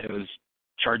that bet. It was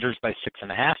Chargers by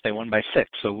 6.5. They won by 6.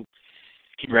 So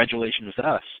congratulations to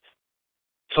us.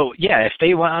 So, yeah, if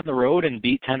they went on the road and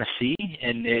beat Tennessee,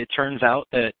 and it turns out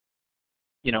that,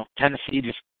 Tennessee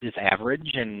just is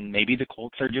average, and maybe the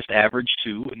Colts are just average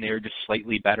too, and they're just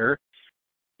slightly better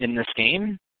in this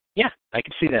game, yeah, I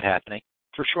can see that happening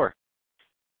for sure.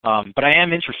 But I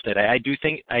am interested. I do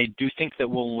think that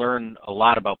we'll learn a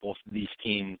lot about both of these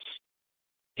teams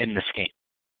in this game.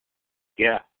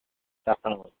 Yeah,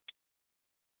 definitely.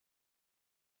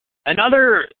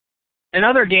 Another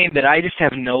game that I just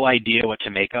have no idea what to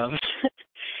make of.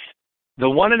 The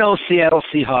 1-0 Seattle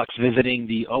Seahawks visiting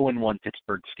the 0-1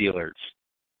 Pittsburgh Steelers.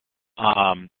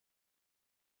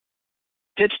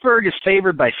 Pittsburgh is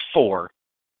favored by 4.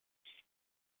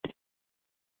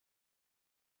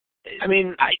 I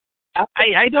mean,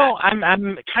 I don't.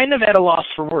 I'm kind of at a loss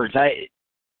for words.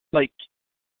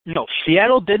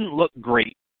 Seattle didn't look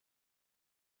great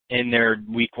in their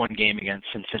Week 1 game against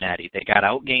Cincinnati. They got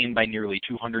outgained by nearly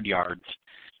 200 yards.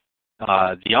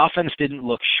 The offense didn't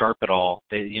look sharp at all.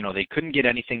 They couldn't get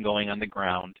anything going on the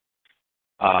ground.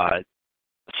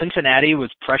 Cincinnati was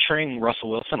pressuring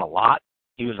Russell Wilson a lot.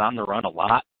 He was on the run a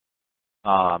lot.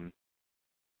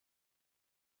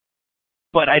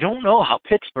 But I don't know how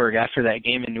Pittsburgh, after that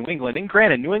game in New England, and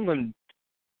granted, New England,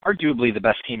 arguably the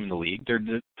best team in the league. They're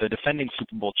the defending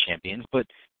Super Bowl champions, but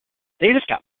they just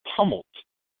got pummeled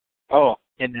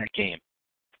in that game.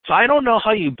 So I don't know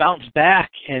how you bounce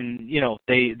back, and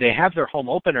they have their home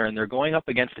opener, and they're going up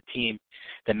against a team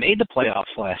that made the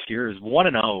playoffs last year, is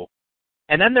 1-0,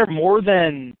 and then they're more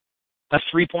than a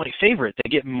 3-point favorite. They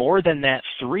get more than that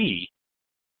 3.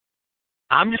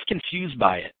 I'm just confused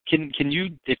by it. Can you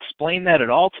explain that at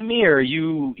all to me, or are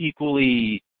you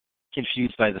equally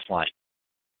confused by this line?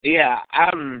 Yeah,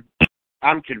 I'm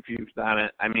confused on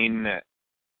it. I mean,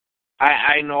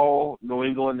 I know New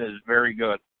England is very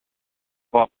good,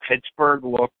 but Pittsburgh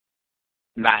looked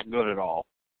not good at all.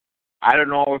 I don't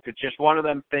know if it's just one of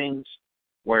them things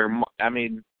where, I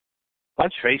mean,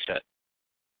 let's face it.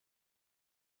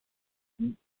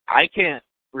 I can't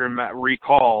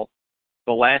recall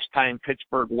the last time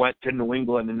Pittsburgh went to New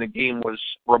England and the game was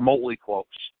remotely close.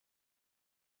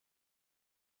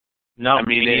 No, I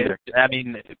mean, me neither.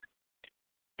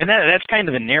 And that's kind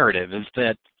of the narrative, is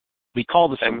that we call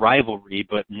this a rivalry,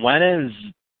 but when is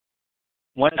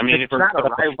it's not a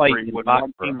rivalry when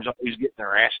one team's always getting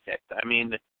their ass kicked. I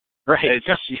mean, right?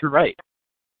 You're right.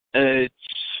 It's,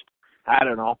 I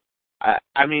don't know.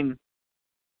 I mean,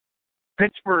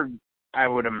 Pittsburgh, I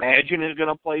would imagine, is going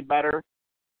to play better,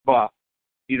 but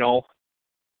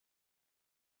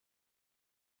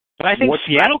But I think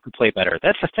Seattle could play better.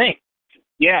 That's the thing.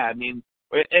 Yeah, I mean,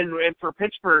 and for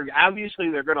Pittsburgh, obviously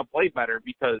they're going to play better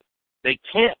because they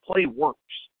can't play worse.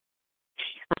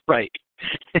 Right.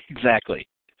 Exactly.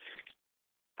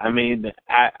 I mean,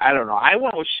 I don't know. I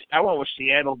went with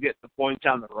Seattle getting the points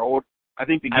on the road. I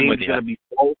think the game's going to be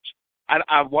close.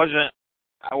 I wasn't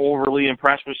overly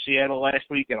impressed with Seattle last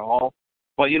week at all.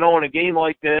 But, in a game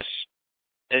like this,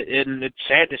 and it's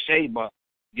sad to say, but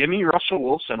give me Russell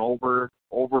Wilson over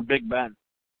Big Ben.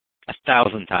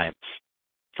 1,000 times,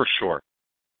 for sure.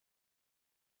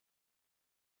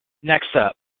 Next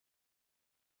up,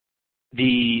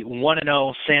 the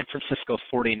 1-0 San Francisco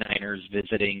 49ers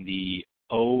visiting the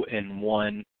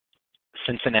 0-1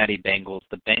 Cincinnati Bengals.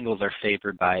 The Bengals are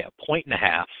favored by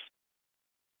 1.5.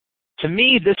 To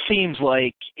me, this seems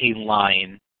like a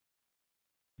line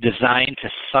designed to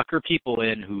sucker people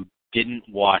in who didn't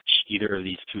watch either of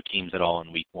these two teams at all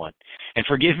in Week 1. And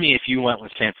forgive me if you went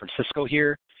with San Francisco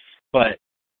here, but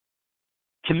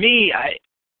to me,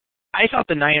 I thought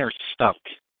the Niners stunk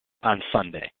on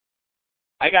Sunday.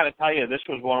 I got to tell you, this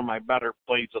was one of my better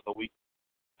plays of the week.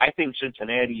 I think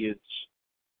Cincinnati is.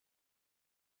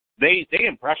 They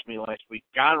impressed me last week.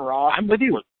 John Ross, I'm with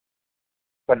you, was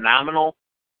phenomenal.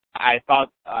 I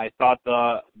thought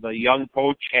the young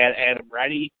coach had him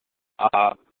ready.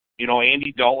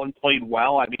 Andy Dalton played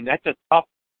well. I mean, that's a tough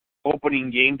opening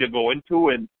game to go into,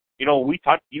 and you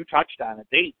touched on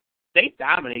it. They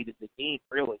dominated the game,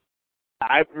 really.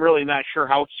 I'm really not sure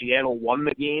how Seattle won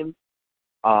the game,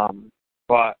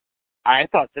 but I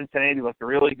thought Cincinnati looked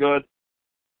really good.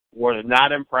 Was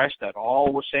not impressed at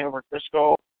all with San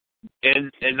Francisco,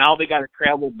 and now they got to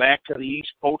travel back to the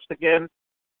East Coast again.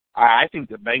 I think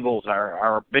the Bengals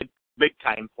are a big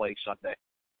time play Sunday.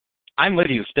 I'm with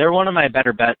you. They're one of my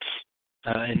better bets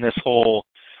in this whole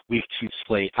Week 2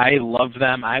 slate. I love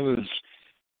them. I was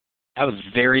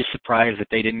very surprised that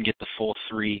they didn't get the full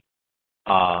 3.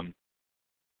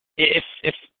 If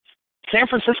San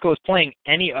Francisco is playing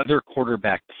any other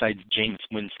quarterback besides Jameis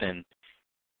Winston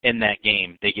in that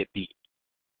game, they get beat.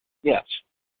 Yes.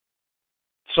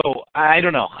 So I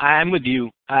don't know. I'm with you.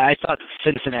 I thought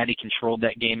Cincinnati controlled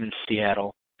that game in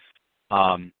Seattle.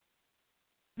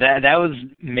 That was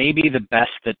maybe the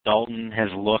best that Dalton has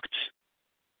looked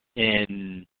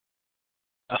in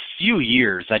a few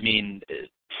years. I mean,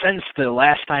 since the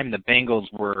last time the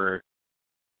Bengals were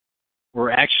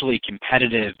actually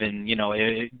competitive, and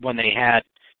when they had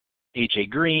AJ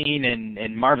Green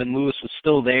and Marvin Lewis was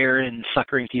still there and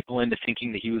suckering people into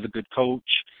thinking that he was a good coach.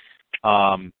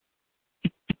 I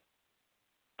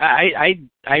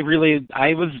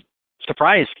was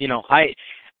surprised.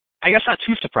 I guess not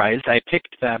too surprised. I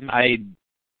picked them. I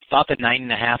thought that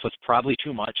 9.5 was probably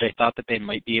too much. I thought that they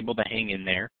might be able to hang in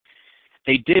there.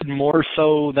 They did more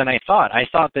so than I thought. I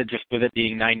thought that just with it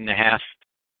being 9.5,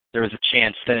 there was a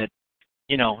chance that,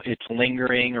 it's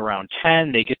lingering around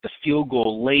 10. They get the field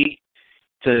goal late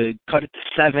to cut it to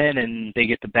 7, and they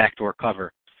get the backdoor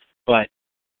cover. But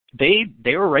they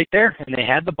were right there, and they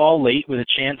had the ball late with a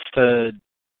chance to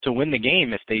win the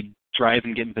game if they drive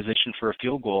and get in position for a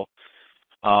field goal.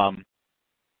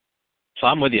 So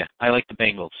I'm with you. I like the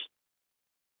Bengals.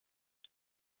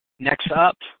 Next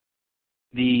up,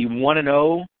 the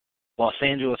 1-0 Los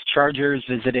Angeles Chargers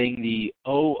visiting the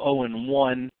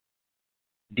 0-1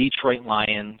 Detroit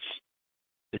Lions.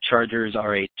 The Chargers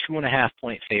are a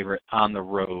 2.5-point favorite on the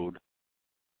road.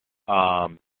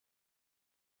 Like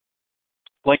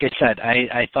I said,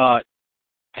 I thought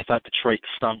Detroit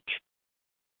stunk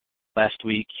last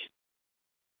week.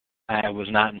 I was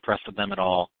not impressed with them at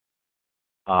all.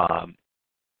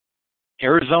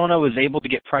 Arizona was able to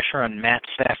get pressure on Matt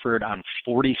Stafford on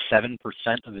 47%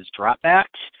 of his dropbacks.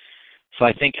 So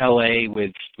I think LA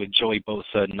with Joey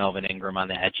Bosa and Melvin Ingram on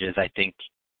the edges, I think,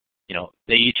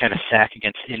 they each had a sack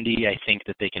against Indy. I think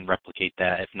that they can replicate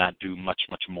that, if not do much,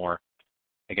 much more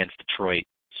against Detroit.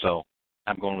 So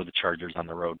I'm going with the Chargers on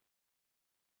the road.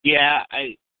 Yeah,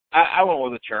 I went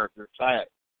with the Chargers.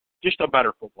 Just a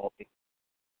better football team.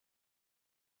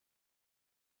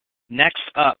 Next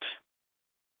up,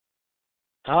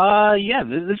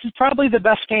 this is probably the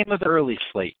best game of the early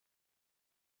slate.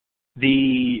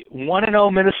 The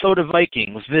 1-0 Minnesota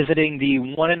Vikings visiting the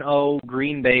 1-0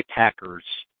 Green Bay Packers.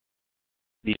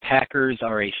 The Packers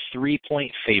are a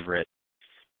 3-point favorite.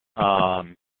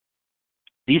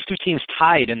 These two teams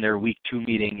tied in their Week 2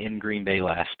 meeting in Green Bay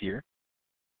last year,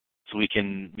 so we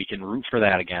can root for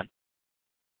that again.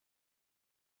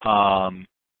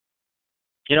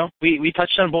 We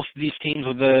touched on both of these teams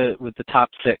with the top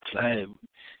 6.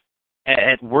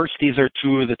 At worst, these are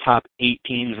 2 of the top 8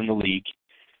 teams in the league.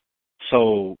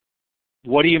 So,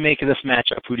 what do you make of this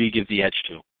matchup? Who do you give the edge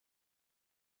to?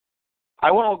 I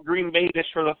went with Green Bay just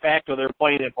for the fact that they're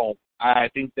playing at home. I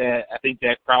think that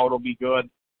crowd will be good.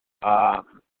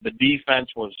 The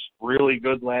defense was really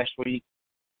good last week.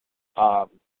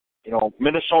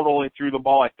 Minnesota only threw the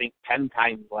ball, I think, 10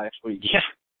 times last week. Yeah.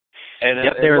 And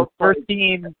they're the first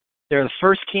team. They're the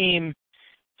first team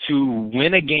to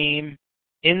win a game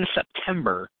in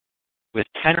September with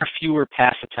 10 or fewer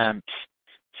pass attempts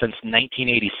since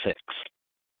 1986.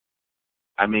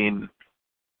 I mean,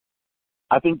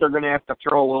 I think they're going to have to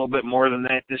throw a little bit more than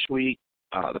that this week.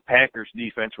 The Packers'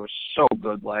 defense was so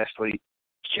good last week.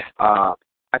 Yeah.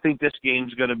 I think this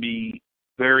game's going to be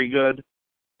very good.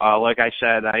 Like I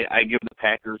said, I give the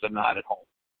Packers a nod at home.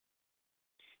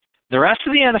 The rest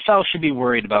of the NFL should be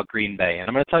worried about Green Bay, and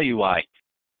I'm going to tell you why.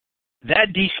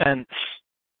 That defense,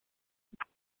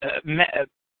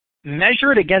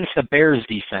 measured against the Bears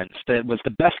defense that was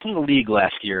the best in the league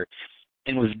last year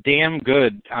and was damn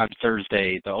good on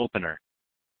Thursday, the opener.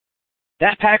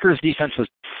 That Packers defense was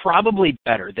probably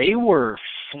better. They were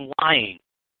flying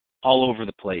all over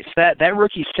the place. That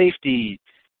rookie safety,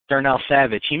 Darnell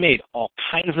Savage, he made all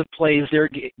kinds of plays. They're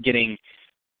getting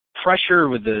pressure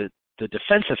with the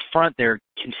defensive front. They're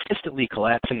consistently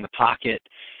collapsing the pocket.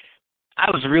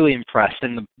 I was really impressed,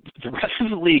 and the rest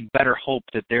of the league better hope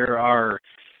that there are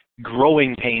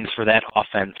growing pains for that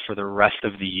offense for the rest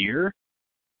of the year,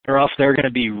 or else they're going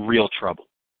to be real trouble.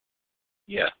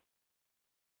 Yeah.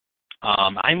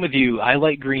 I'm with you. I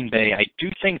like Green Bay. I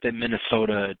do think that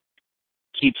Minnesota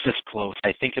keeps this close.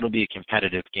 I think it'll be a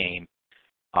competitive game.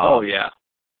 Oh, yeah.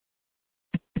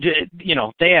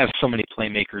 They have so many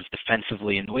playmakers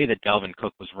defensively, and the way that Dalvin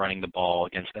Cook was running the ball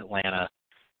against Atlanta,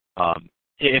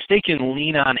 if they can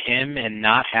lean on him and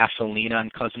not have to lean on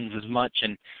Cousins as much,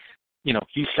 and,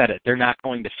 you said it, they're not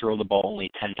going to throw the ball only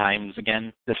 10 times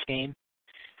again this game.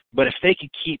 But if they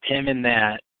could keep him in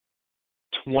that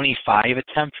 25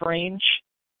 attempt range,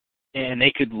 and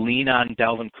they could lean on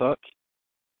Dalvin Cook,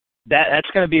 that's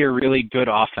going to be a really good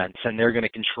offense, and they're going to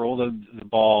control the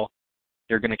ball.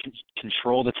 They're going to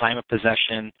control the time of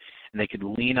possession, and they could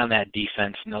lean on that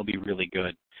defense, and they'll be really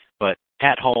good. But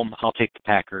at home, I'll take the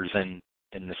Packers in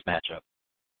this matchup.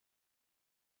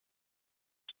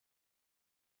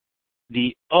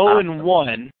 The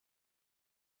 0-1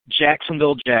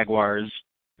 Jacksonville Jaguars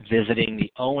visiting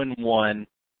the 0-1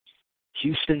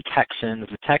 Houston Texans.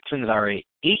 The Texans are a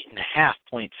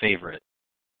 8.5-point favorite.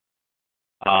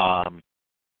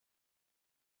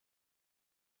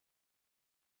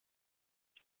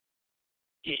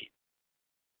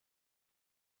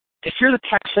 If you're the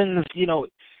Texans, do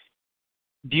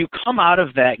you come out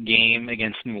of that game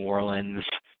against New Orleans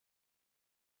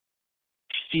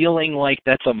feeling like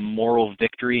that's a moral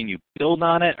victory and you build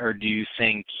on it, or do you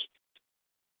think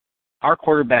our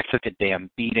quarterback took a damn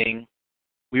beating?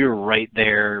 We were right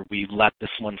there. We let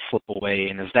this one slip away.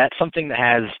 And is that something that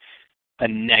has a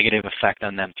negative effect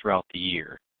on them throughout the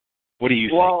year? What do you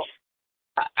think? Well,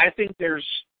 I think there's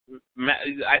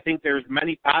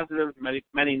many positives,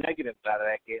 many negatives out of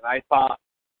that game. I thought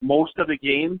most of the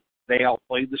game they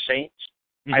outplayed the Saints.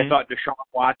 Mm-hmm. I thought Deshaun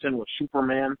Watson was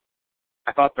Superman.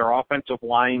 I thought their offensive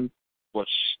line was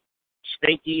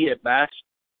stinky at best.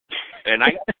 And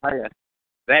I got to tell you,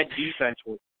 that defense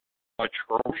was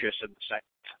atrocious in the second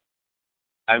half.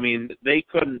 I mean, they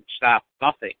couldn't stop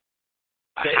nothing.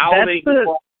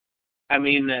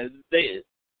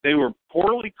 They were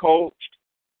poorly coached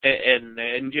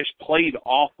and just played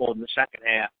awful in the second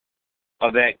half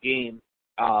of that game.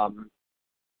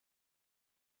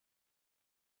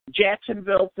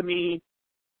 Jacksonville, to me,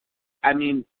 I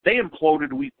mean, they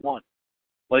imploded week one.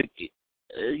 Like,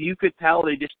 you could tell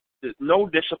no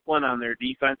discipline on their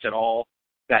defense at all.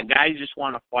 That guys just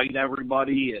want to fight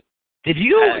everybody. Did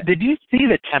you see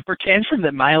the temper tantrum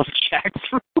that Miles Jack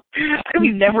threw? I've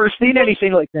never seen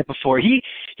anything like that before. He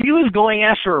was going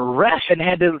after a ref and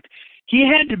he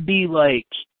had to be like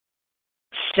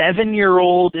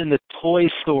 7-year-old in the toy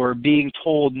store being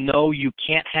told, no, you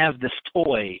can't have this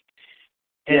toy.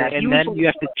 And then you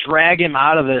have to drag him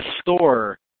out of the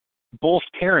store, both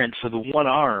parents with one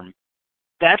arm.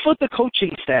 That's what the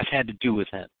coaching staff had to do with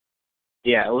him.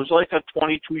 Yeah, it was like a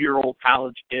 22-year-old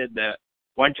college kid that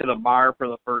went to the bar for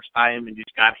the first time and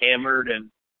just got hammered and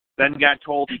then got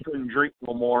told he couldn't drink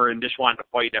no more and just wanted to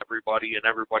fight everybody, and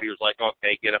everybody was like,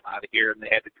 okay, get him out of here, and they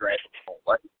had to drag him home.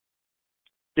 Like,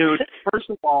 dude, first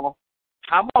of all,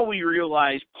 how about we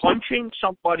realize punching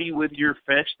somebody with your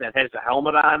fist that has a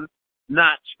helmet on,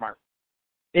 not smart.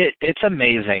 It's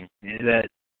amazing that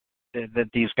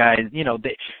these guys,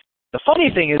 the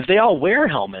funny thing is they all wear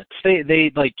helmets.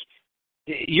 They like,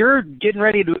 you're getting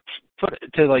ready to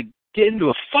get into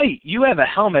a fight. You have a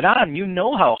helmet on. You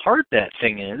know how hard that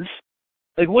thing is.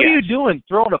 Like, what are you doing?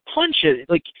 Throwing a punch at,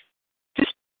 like,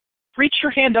 just reach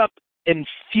your hand up and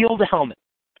feel the helmet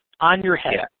on your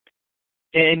head.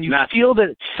 Yeah. And you feel that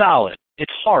it's solid.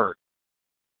 It's hard.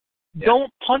 Yeah.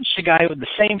 Don't punch the guy with the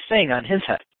same thing on his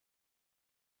head.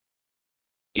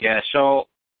 Yeah, so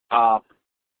I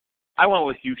went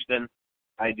with Houston.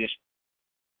 I just,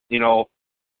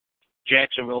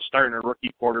 Jacksonville starting a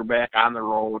rookie quarterback on the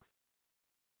road.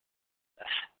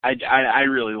 I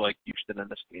really like Houston in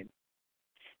this game.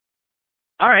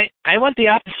 All right. I went the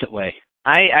opposite way.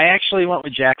 I actually went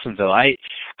with Jacksonville. I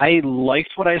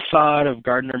liked what I saw out of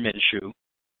Gardner Minshew.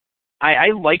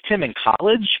 I liked him in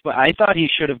college, but I thought he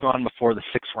should have gone before the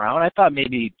 6th round. I thought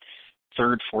maybe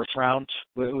 3rd, 4th round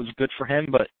was good for him,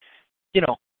 but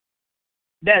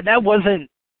that wasn't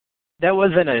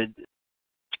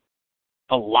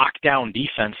a lockdown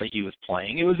defense that he was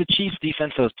playing. It was a Chiefs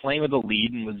defense that was playing with a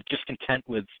lead and was just content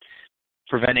with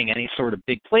preventing any sort of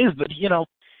big plays. But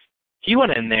he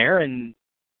went in there and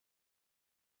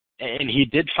he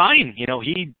did fine.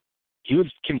 He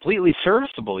was completely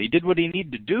serviceable. He did what he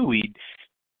needed to do.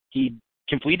 He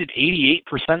completed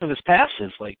 88% of his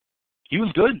passes. Like, he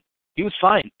was good. He was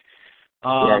fine.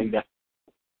 And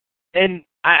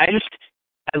I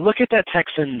look at that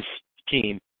Texans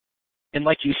team, and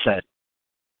like you said,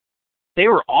 they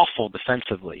were awful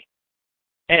defensively.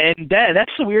 And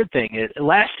that's the weird thing.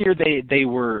 Last year they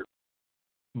were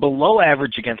below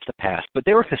average against the pass, but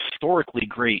they were historically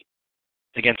great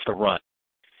against the run.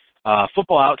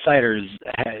 Football Outsiders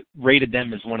had rated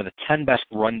them as one of the 10 best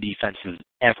run defenses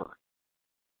ever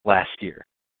last year.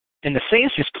 And the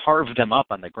Saints just carved them up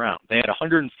on the ground. They had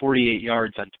 148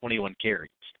 yards on 21 carries.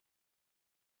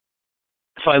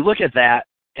 So I look at that,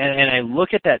 and I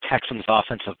look at that Texans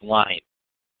offensive line.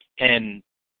 And,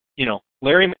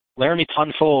 Laramie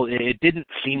Tunsil, it didn't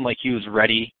seem like he was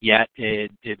ready yet.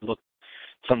 It looked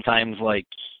sometimes like,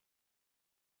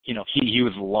 he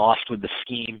was lost with the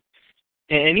scheme.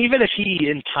 And even if he,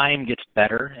 in time, gets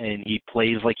better and he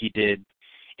plays like he did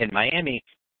in Miami,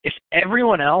 if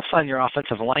everyone else on your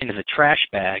offensive line is a trash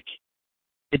bag,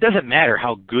 it doesn't matter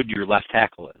how good your left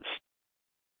tackle is.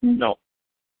 No.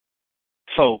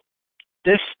 So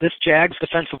this Jags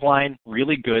defensive line,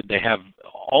 really good. They have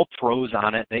all pros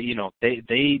on it. They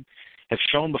have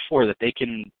shown before that they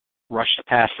can rush the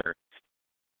passer.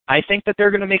 I think that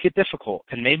they're going to make it difficult,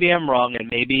 and maybe I'm wrong, and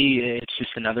maybe it's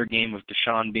just another game of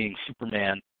Deshaun being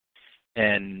Superman,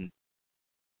 and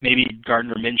maybe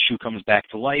Gardner Minshew comes back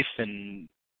to life, and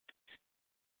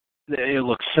it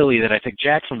looks silly that I think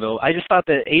Jacksonville. I just thought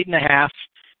that 8.5,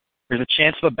 there's a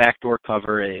chance of a backdoor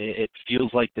cover. It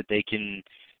feels like that they can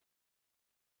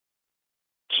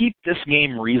keep this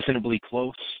game reasonably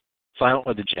close, so I went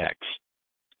with the Jags.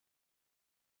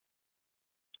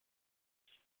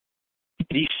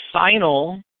 The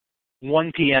final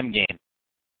 1 p.m. game.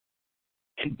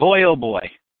 And boy, oh boy,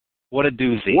 what a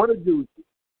doozy. What a doozy.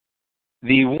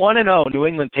 The 1-0 New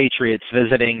England Patriots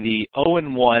visiting the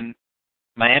 0-1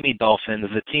 Miami Dolphins,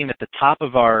 the team at the top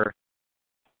of our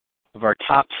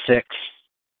top 6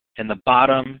 and the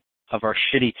bottom of our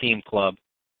shitty team club.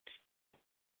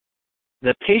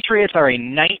 The Patriots are a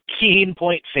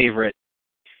 19-point favorite.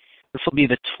 This will be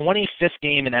the 25th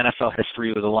game in NFL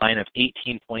history with a line of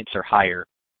 18 points or higher.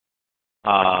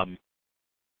 Do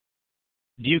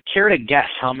you care to guess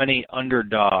how many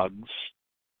underdogs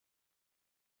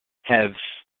have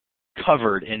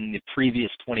covered in the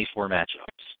previous 24 matchups?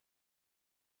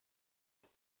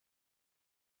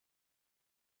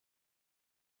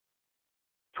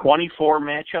 $24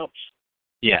 matchups?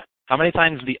 Yeah. How many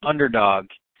times the underdog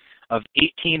of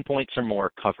 18 points or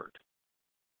more covered?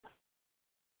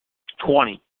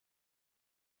 20.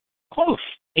 Close.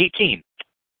 18.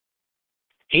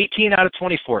 18 out of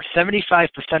 24. 75%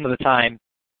 of the time,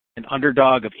 an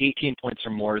underdog of 18 points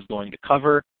or more is going to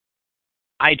cover.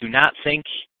 I do not think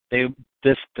the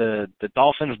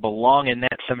Dolphins belong in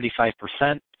that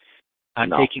 75%.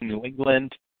 I'm taking New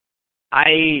England.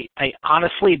 I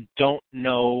honestly don't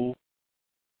know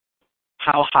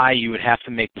how high you would have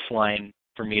to make this line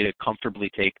for me to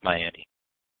comfortably take Miami.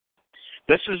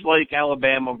 This is like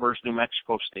Alabama versus New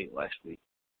Mexico State last week.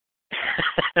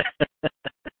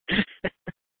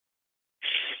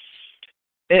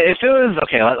 If it was,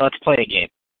 okay, let's play a game.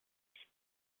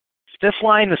 If this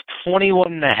line is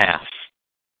 21.5,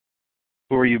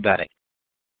 who are you betting?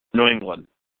 New England.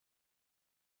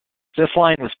 If this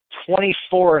line was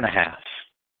 24.5,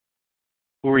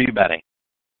 who are you betting?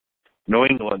 New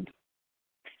England.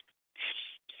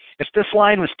 If this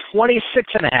line was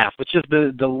 26.5, which is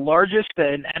the largest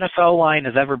an NFL line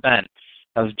has ever been,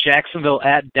 that was Jacksonville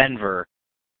at Denver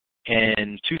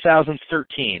in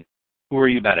 2013, who are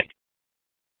you betting?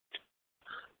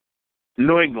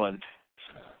 New England.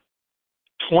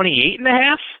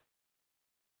 28.5?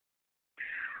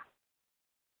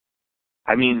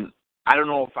 I mean, I don't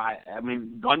know if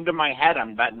gun to my head,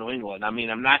 I'm betting New England. I mean,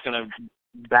 I'm not going to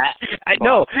bet. I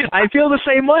know. I feel the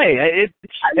same way.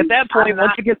 At that point,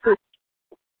 once you get to...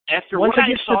 After what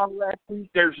I saw last week,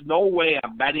 there's no way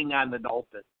I'm betting on the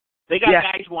Dolphins. They got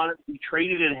guys wanting to be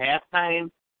traded at halftime.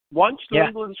 Once New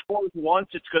England scores once,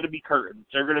 it's going to be curtains.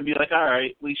 They're going to be like, all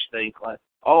right, we stink.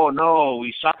 Oh, no,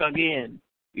 we suck again.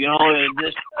 You know,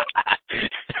 just...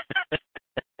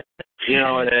 You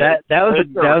know, that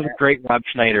was a great Rob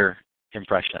Schneider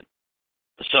impression.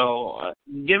 So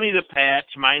give me the Pats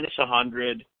minus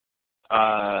 100.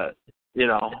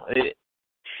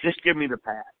 Just give me the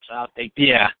Pats. I'll take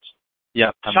the Pats.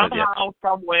 Yep. Somehow,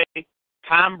 some way,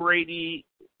 Tom Brady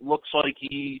looks like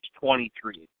he's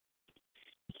 23.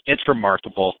 It's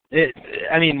remarkable.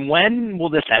 When will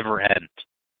this ever end?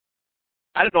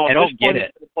 I don't know. I don't get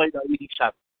it. Play the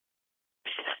 87.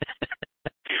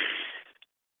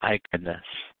 My goodness.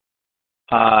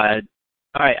 All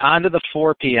right, on to the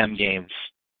 4 p.m. games.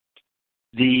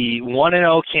 The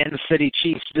 1-0 Kansas City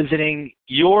Chiefs visiting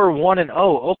your 1-0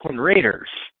 Oakland Raiders.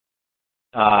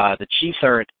 The Chiefs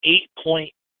are an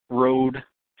 8-point road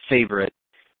favorite.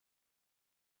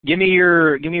 Give me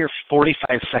your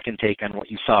 45-second take on what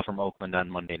you saw from Oakland on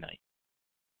Monday night.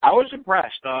 I was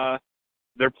impressed.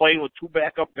 They're playing with 2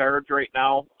 backup guards right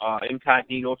now.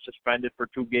 Incognito suspended for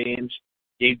 2 games.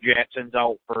 Dave Jackson's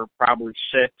out for probably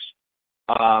 6.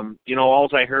 All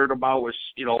I heard about was,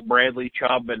 Bradley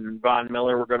Chubb and Von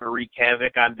Miller were going to wreak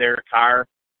havoc on Derek Carr.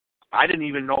 I didn't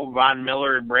even know Von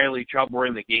Miller and Bradley Chubb were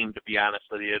in the game, to be honest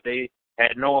with you. They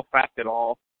had no effect at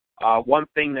all. One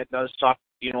thing that does suck,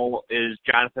 is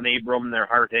Jonathan Abram, their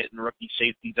hard-hitting rookie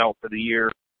safety's out for the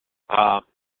year.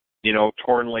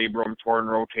 Torn labrum, torn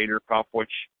rotator cuff,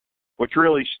 which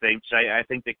really stinks. I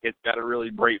think the kid's got a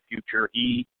really bright future.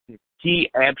 He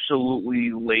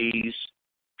absolutely lays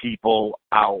people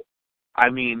out. I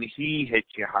mean, he hits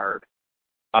you hard.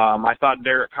 I thought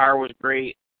Derek Carr was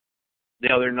great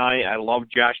the other night. I love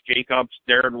Josh Jacobs.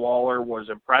 Darren Waller was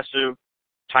impressive.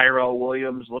 Tyrell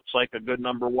Williams looks like a good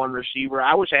number one receiver.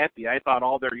 I was happy. I thought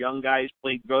all their young guys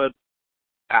played good.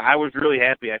 I was really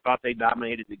happy. I thought they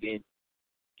dominated the game.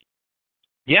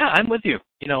 Yeah, I'm with you.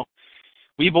 You know,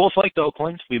 we both liked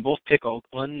Oakland. We both picked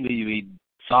Oakland. We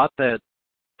thought that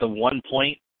the 1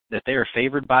 point that they were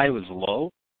favored by was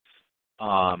low.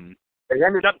 They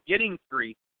ended up getting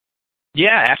 3.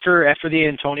 Yeah, after the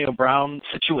Antonio Brown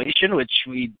situation, which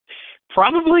we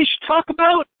probably should talk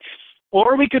about,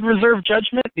 or we could reserve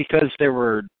judgment because there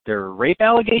were rape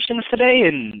allegations today,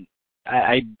 and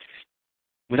I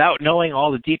without knowing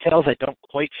all the details, I don't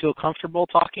quite feel comfortable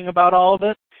talking about all of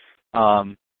it.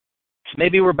 So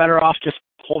maybe we're better off just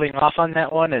holding off on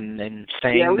that one and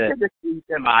saying we that. could just leave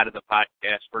him out of the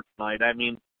podcast for tonight. I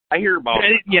mean, I hear about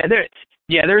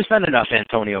there's been enough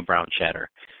Antonio Brown chatter.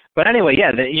 But anyway,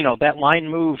 that line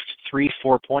moved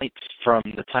 3-4 points from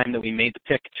the time that we made the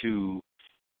pick to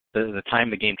the time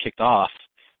the game kicked off.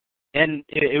 And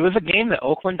it was a game that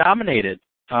Oakland dominated.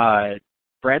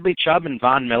 Bradley Chubb and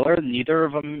Von Miller, neither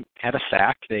of them had a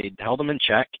sack. They held them in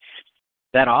check.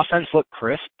 That offense looked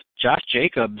crisp. Josh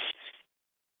Jacobs,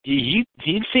 he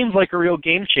seems like a real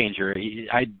game changer.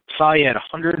 I saw he had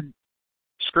 100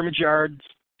 scrimmage yards,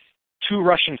 2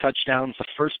 rushing touchdowns, the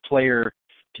first player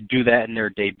to do that in their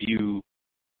debut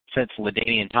since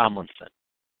LaDainian Tomlinson.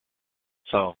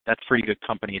 So that's pretty good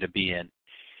company to be in.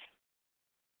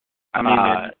 I mean,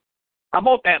 how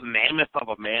about that mammoth of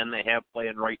a man they have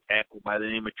playing right tackle by the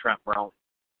name of Trent Brown?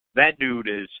 That dude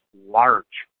is large.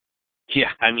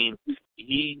 Yeah. I mean,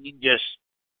 he just...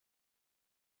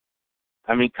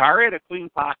 I mean, Carr had a clean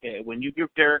pocket. When you give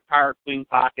Derek Carr a clean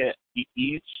pocket,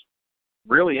 he's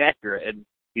really accurate. And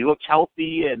he looks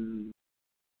healthy, and,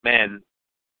 man,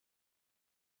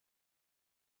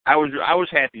 I was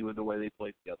happy with the way they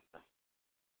played together.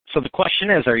 So the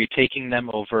question is, are you taking them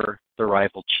over the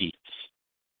rival Chiefs?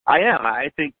 I am. I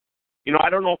think, I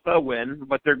don't know if they'll win,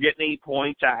 but they're getting 8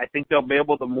 points. I think they'll be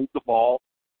able to move the ball.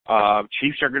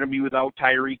 Chiefs are going to be without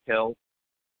Tyreek Hill,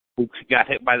 who got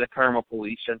hit by the karma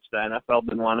police since the NFL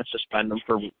didn't want to suspend him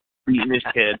for beating his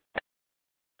kid.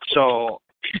 So,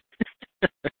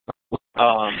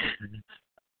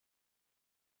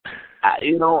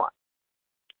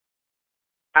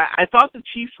 I thought the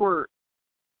Chiefs were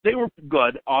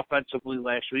good offensively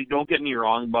last week. Don't get me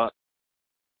wrong, but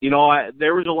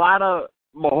there was a lot of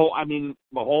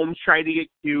Mahomes tried to get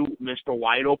cute, missed a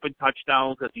wide open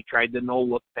touchdown because he tried the no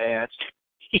look pass.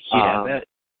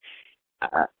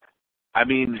 I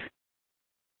mean,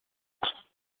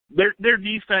 their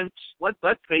defense. Let's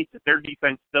face it, their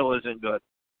defense still isn't good.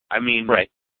 I mean, right.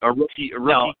 A rookie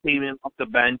came in off the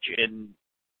bench and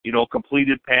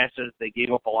completed passes. They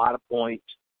gave up a lot of points.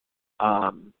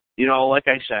 Like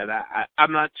I said,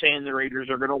 I'm not saying the Raiders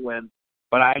are going to win,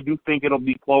 but I do think it'll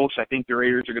be close. I think the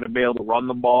Raiders are going to be able to run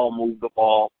the ball, move the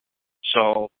ball.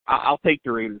 So I'll take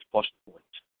the Raiders plus the points.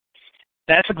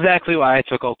 That's exactly why I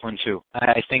took Oakland too.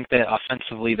 I think that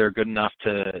offensively they're good enough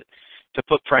to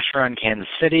put pressure on Kansas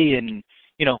City, and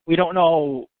we don't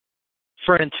know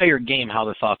for an entire game how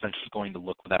this offense is going to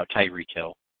look without Tyreek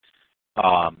Hill.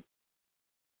 I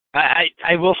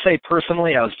will say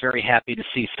personally, I was very happy to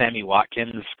see Sammy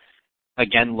Watkins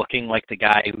again looking like the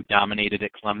guy who dominated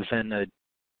at Clemson, a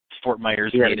Fort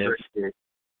Myers native.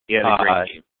 He had a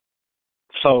great game.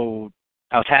 So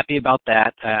I was happy about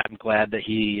that. I'm glad that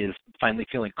he is finally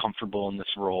feeling comfortable in this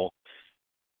role.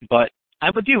 But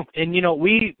I'm with you. And,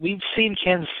 we've seen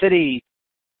Kansas City,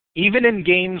 even in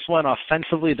games when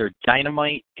offensively they're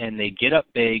dynamite and they get up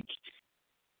big,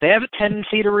 they have a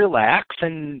tendency to relax,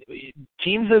 and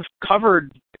teams have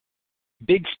covered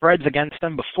big spreads against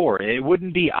them before. It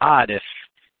wouldn't be odd if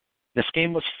this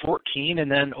game was 14 and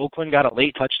then Oakland got a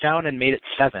late touchdown and made it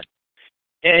 7.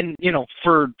 And,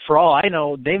 for all I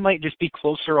know, they might just be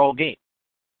closer all game.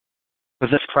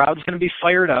 Because this crowd's going to be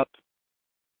fired up.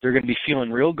 They're going to be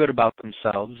feeling real good about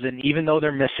themselves. And even though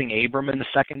they're missing Abram in the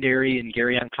secondary and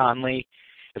Garyon Conley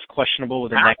is questionable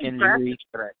with a neck injury.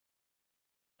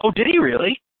 Oh, did he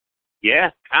really?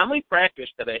 Yeah, Conley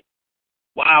practiced today.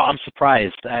 Wow, I'm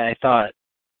surprised. I thought,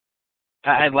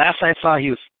 last I saw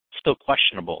he was still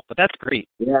questionable, but that's great.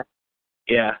 Yeah.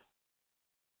 Yeah.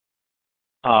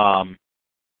 Well,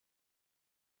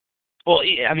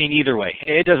 I mean, either way,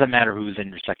 it doesn't matter who's in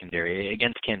your secondary.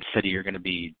 Against Kansas City, you're going to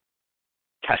be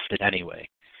tested anyway.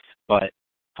 But,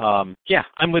 yeah,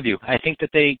 I'm with you. I think that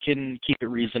they can keep it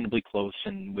reasonably close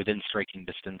and within striking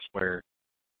distance where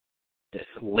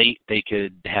late they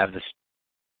could have this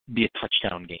be a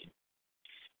touchdown game.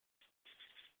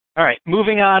 All right,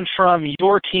 moving on from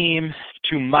your team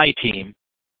to my team.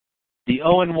 The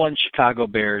 0-1 Chicago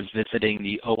Bears visiting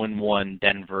the 0-1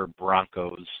 Denver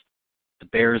Broncos. The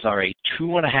Bears are a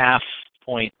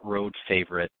 2.5-point road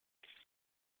favorite.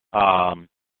 I've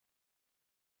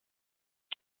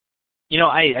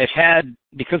had,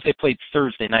 because they played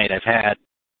Thursday night, I've had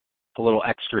a little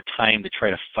extra time to try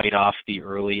to fight off the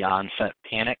early onset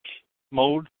panic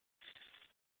mode.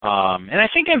 And I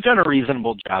think I've done a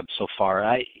reasonable job so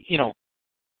far.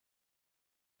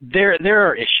 There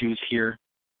are issues here.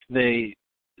 The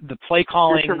play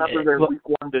calling. Just remember their week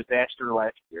 1 disaster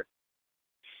last year.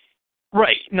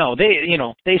 Right. No,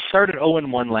 they started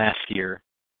 0-1 last year.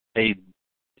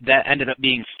 That ended up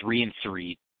being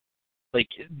 3-3. Like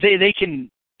they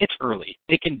can. It's early.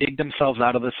 They can dig themselves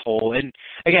out of this hole. And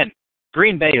again,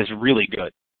 Green Bay is really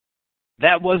good.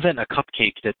 That wasn't a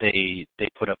cupcake that they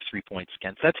put up 3 points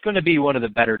against. That's going to be one of the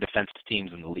better defensive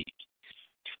teams in the league.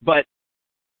 But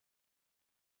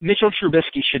Mitchell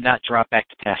Trubisky should not drop back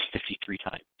to pass 53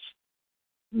 times.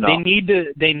 No.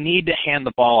 They need to hand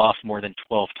the ball off more than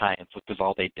 12 times, which is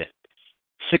all they did.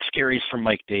 6 carries from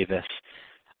Mike Davis,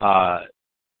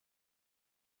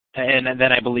 and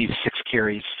then I believe 6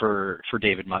 carries for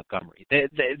David Montgomery.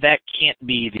 That can't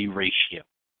be the ratio.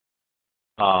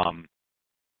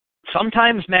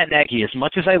 Sometimes Matt Nagy, as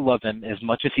much as I love him, as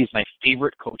much as he's my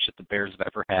favorite coach that the Bears have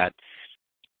ever had,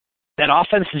 that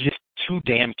offense is just too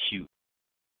damn cute.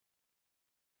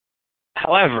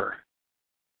 However,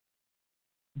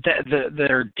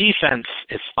 their defense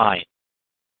is fine.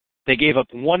 They gave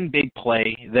up one big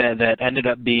play that ended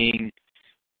up being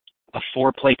a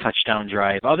 4-play touchdown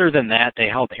drive. Other than that, they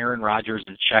held Aaron Rodgers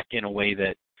in check in a way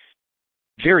that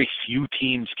very few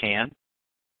teams can.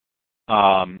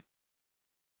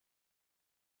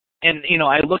 And,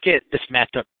 I look at this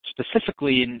matchup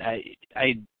specifically, and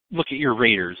I look at your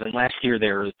Raiders, and last year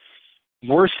they were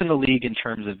worst in the league in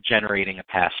terms of generating a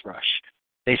pass rush.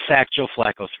 They sacked Joe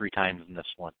Flacco 3 times in this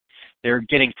one. They're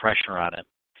getting pressure on him.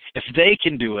 If they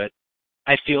can do it,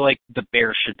 I feel like the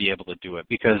Bears should be able to do it,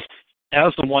 because that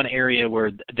was the one area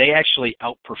where they actually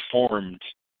outperformed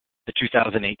the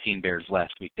 2018 Bears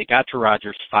last week. They got to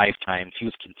Rodgers 5 times. He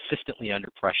was consistently under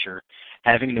pressure,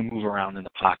 having to move around in the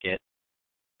pocket.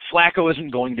 Flacco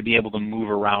isn't going to be able to move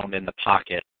around in the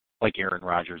pocket like Aaron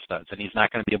Rodgers does, and he's not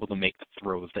going to be able to make the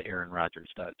throws that Aaron Rodgers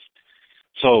does.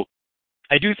 So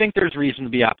I do think there's reason to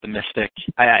be optimistic.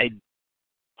 I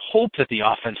hope that the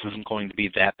offense isn't going to be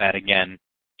that bad again.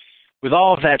 With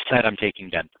all of that said, I'm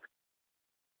taking Denver.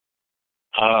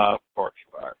 Of course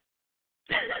you are.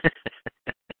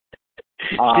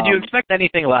 Did you expect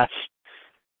anything less?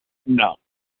 No.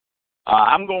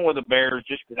 I'm going with the Bears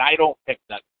just because I don't pick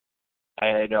them.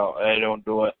 I don't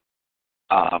do it.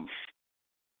 I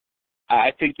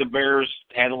think the Bears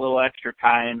had a little extra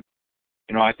time.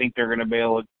 I think they're going to be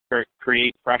able to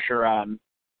create pressure on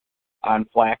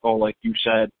Flacco, like you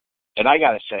said. And I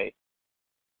got to say,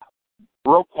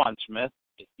 Roquan Smith,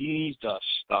 he's a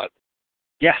stud.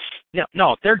 Yes. Yeah.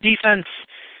 No, their defense,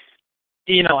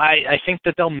 I think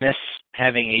that they'll miss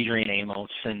having Adrian Amos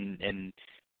and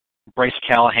Bryce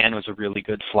Callahan was a really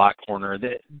good slot corner.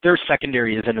 Their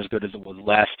secondary isn't as good as it was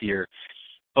last year,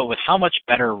 but with how much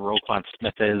better Roquan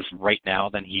Smith is right now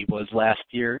than he was last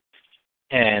year,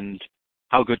 and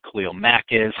how good Khalil Mack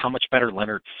is, how much better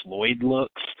Leonard Floyd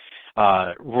looks,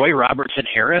 Roy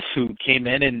Robertson-Harris, who came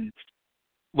in and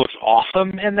looks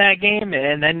awesome in that game,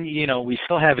 and then, we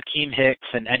still have Akeem Hicks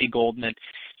and Eddie Goldman.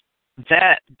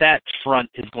 That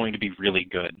front is going to be really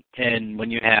good. And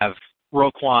when you have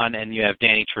Roquan and you have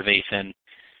Danny Trevathan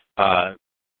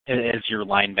as your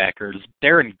linebackers,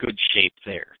 they're in good shape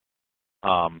there.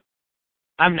 I'm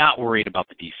not worried about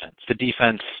the defense. The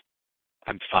defense,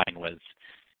 I'm fine with.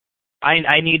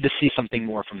 I need to see something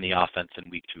more from the offense in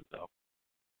week 2, though.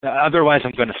 Otherwise,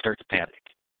 I'm going to start to panic.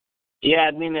 Yeah,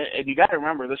 I mean, you got to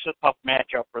remember, this is a tough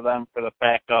matchup for them for the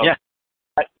fact of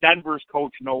Denver's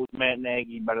coach knows Matt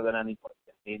Nagy better than anybody.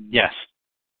 Yes.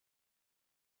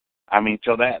 I mean,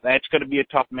 so that's going to be a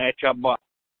tough matchup, but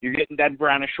you're getting Denver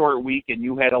on a short week, and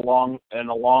you had a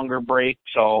longer break.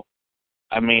 So,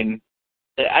 I mean,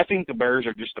 I think the Bears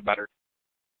are just a better.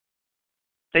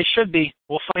 They should be.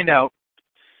 We'll find out.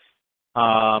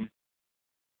 All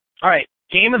right,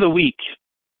 game of the week.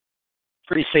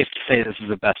 Pretty safe to say this is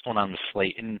the best one on the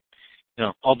slate, and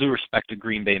all due respect to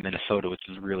Green Bay, Minnesota, which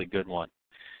is a really good one.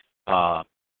 The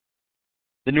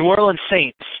New Orleans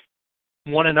Saints,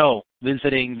 1-0,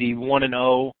 visiting the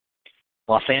 1-0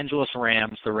 Los Angeles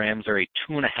Rams. The Rams are a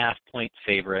 2.5-point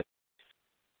favorite.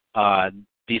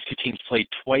 These two teams played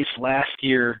twice last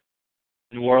year.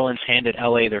 New Orleans handed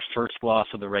LA their first loss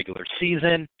of the regular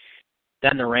season.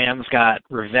 Then the Rams got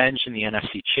revenge in the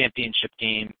NFC Championship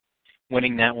game,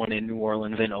 winning that one in New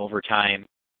Orleans in overtime.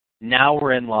 Now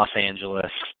we're in Los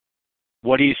Angeles.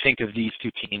 What do you think of these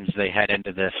two teams? They head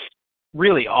into this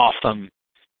really awesome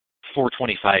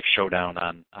 425 showdown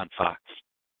on Fox.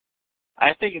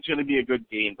 I think it's going to be a good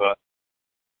game, but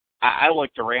I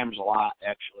like the Rams a lot,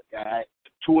 actually.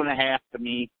 2.5 to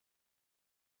me,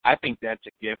 I think that's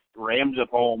a gift. Rams at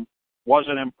home.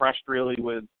 Wasn't impressed really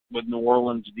with New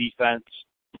Orleans' defense.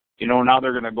 Now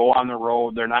they're going to go on the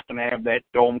road. They're not going to have that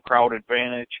dome crowd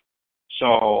advantage.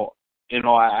 So,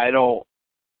 I don't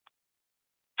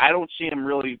see them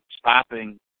really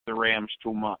stopping the Rams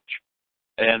too much.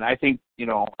 And I think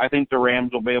the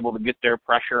Rams will be able to get their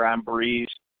pressure on Breeze.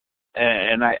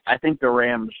 And I think the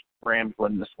Rams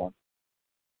win this one.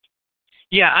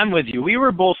 Yeah, I'm with you. We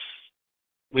were both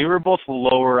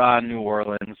lower on New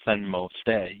Orleans than most.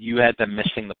 You had them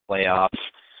missing the playoffs.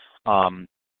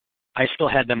 I still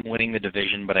had them winning the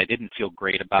division, but I didn't feel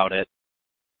great about it.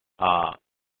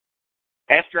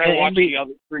 After I watched the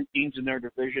other three teams in their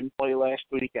division play last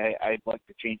week, I'd like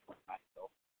to change my mind, though.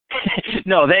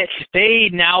 No, they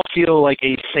now feel like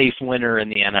a safe winner in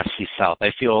the NFC South.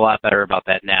 I feel a lot better about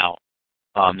that now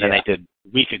than I did a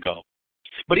week ago.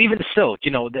 But even still,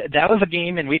 that was a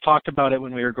game, and we talked about it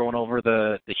when we were going over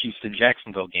the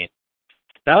Houston-Jacksonville game.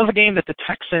 That was a game that the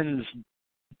Texans,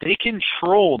 they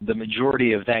controlled the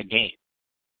majority of that game.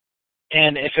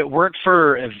 And if it weren't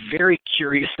for a very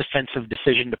curious defensive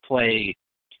decision to play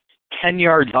 10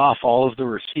 yards off all of the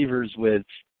receivers with,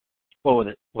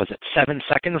 what was it 7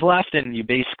 seconds left, and you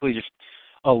basically just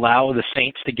allow the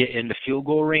Saints to get into field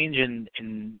goal range and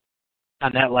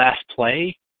on that last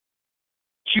play,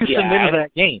 Houston wins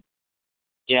that game.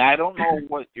 Yeah, I don't know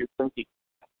what you're thinking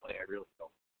of that play. I really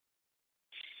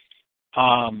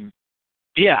don't.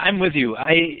 Yeah, I'm with you.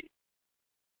 I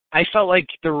felt like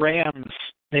the Rams,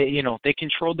 they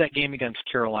controlled that game against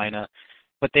Carolina,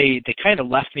 but they kind of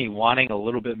left me wanting a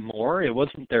little bit more. It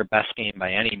wasn't their best game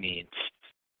by any means.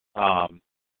 But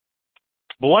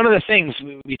one of the things,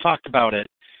 we talked about it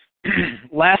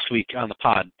last week on the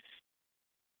pod,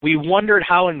 we wondered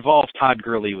how involved Todd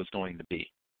Gurley was going to be.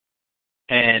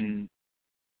 And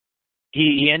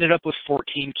he ended up with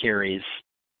 14 carries.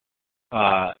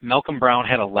 Malcolm Brown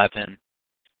had 11.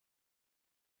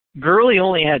 Gurley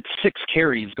only had 6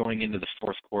 carries going into the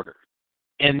fourth quarter.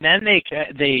 And then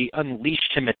they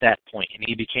unleashed him at that point, and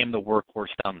he became the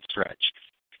workhorse down the stretch.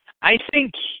 I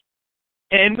think,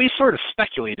 and we sort of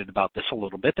speculated about this a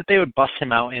little bit, that they would bust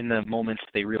him out in the moments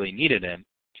they really needed him.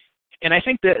 And I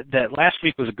think that last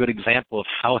week was a good example of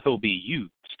how he'll be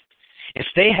used. If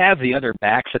they have the other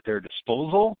backs at their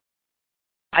disposal,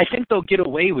 I think they'll get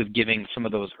away with giving some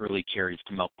of those early carries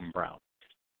to Malcolm Brown.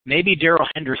 Maybe Darrell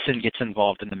Henderson gets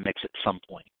involved in the mix at some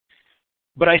point.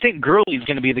 But I think Gurley's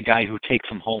going to be the guy who takes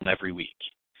him home every week.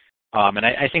 And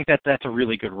I think that's a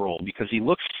really good role because he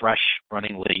looks fresh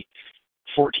running late.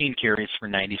 14 carries for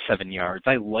 97 yards.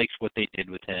 I liked what they did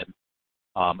with him.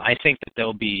 I think that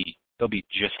they'll be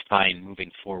just fine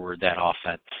moving forward, that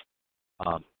offense.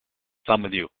 So I'm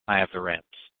with you. I have the Rams.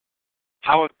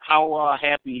 How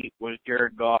happy was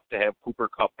Jared Goff to have Cooper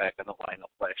Kupp back in the lineup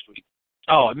last week?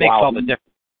 Oh, it makes all the difference.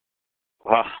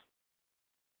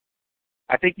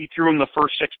 I think he threw him the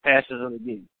first 6 passes of the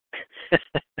game.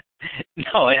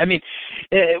 No, I mean,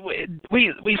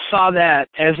 we saw that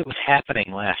as it was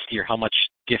happening last year, how much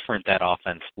different that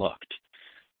offense looked.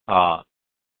 And,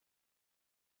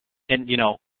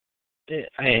 I'm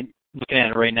looking at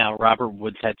it right now, Robert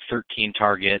Woods had 13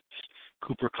 targets,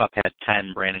 Cooper Kupp had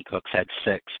 10, Brandon Cooks had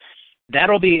 6.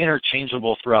 That'll be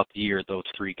interchangeable throughout the year, those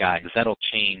 3 guys. That'll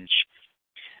change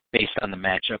based on the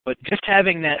matchup. But just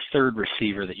having that third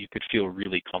receiver that you could feel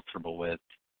really comfortable with,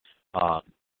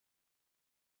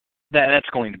 that's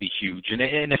going to be huge.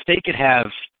 And if they could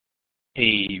have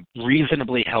a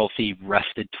reasonably healthy,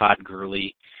 rested Todd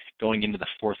Gurley going into the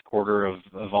fourth quarter of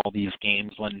all these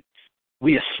games, when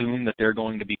we assume that they're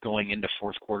going to be going into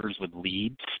fourth quarters with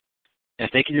leads, if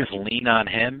they can just lean on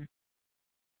him,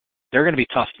 they're going to be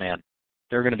tough, man.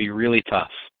 They're going to be really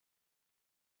tough.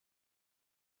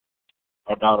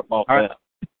 No doubt about that.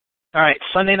 All right,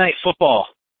 Sunday Night Football.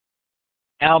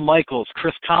 Al Michaels,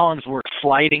 Chris Collinsworth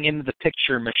sliding into the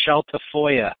picture, Michelle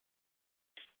Tafoya.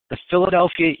 The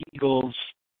Philadelphia Eagles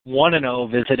 1-0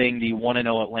 visiting the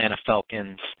 1-0 Atlanta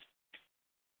Falcons.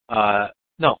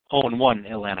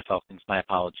 0-1 Atlanta Falcons, my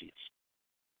apologies.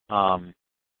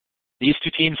 These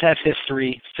two teams have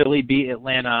history. Philly beat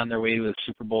Atlanta on their way to the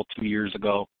Super Bowl 2 years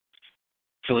ago.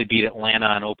 Philly beat Atlanta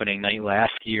on opening night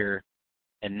last year.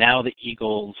 And now the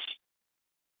Eagles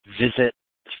visit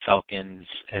the the Falcons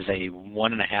as a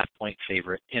 1.5-point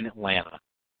favorite in Atlanta.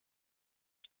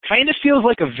 Kind of feels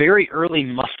like a very early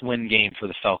must-win game for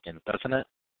the Falcons, doesn't it?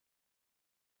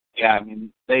 Yeah, I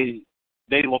mean, they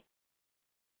look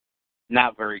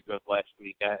not very good last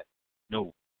week.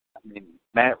 No. I mean,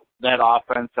 that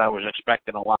offense I was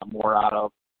expecting a lot more out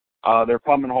of. They're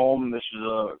coming home. This is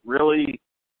a really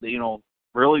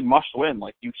must win,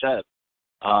 like you said.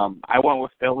 I went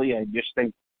with Philly. I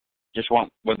just went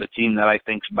with a team that I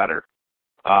think's better.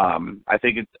 I'm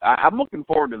looking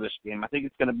forward to this game. I think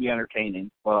it's going to be entertaining,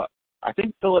 but I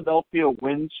think Philadelphia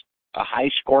wins a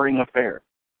high-scoring affair.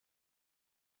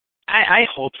 I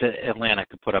hope that Atlanta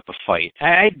could put up a fight.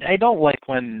 I don't like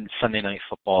when Sunday Night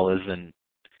Football isn't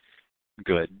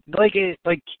good. So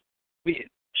you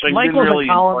didn't really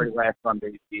enjoy last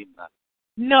Sunday's game then?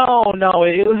 No,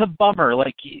 it was a bummer.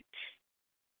 Like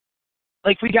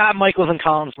we got Michaels and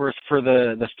Collinsworth for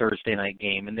the Thursday night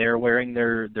game, and they're wearing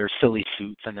their silly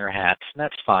suits and their hats, and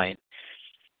that's fine.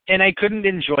 And I couldn't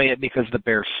enjoy it because the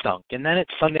Bears stunk. And then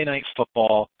it's Sunday Night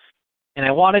Football, and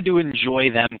I wanted to enjoy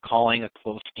them calling a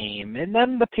close game. And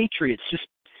then the Patriots just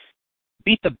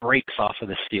beat the brakes off of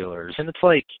the Steelers. And it's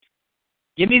like,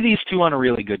 give me these two on a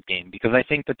really good game, because I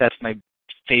think that that's my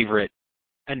favorite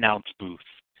announce booth.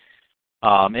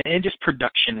 And just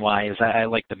production-wise, I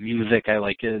like the music. I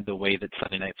like the way that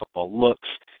Sunday Night Football looks.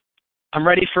 I'm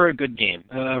ready for a good game,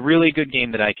 a really good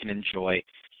game that I can enjoy.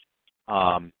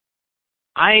 I'm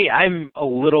a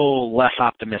little less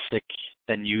optimistic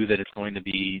than you that it's going to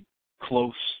be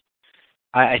close.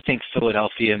 I think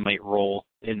Philadelphia might roll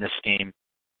in this game.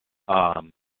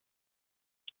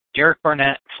 Derek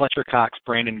Barnett, Fletcher Cox,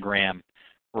 Brandon Graham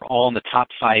were all in the top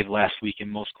 5 last week in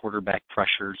most quarterback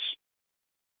pressures.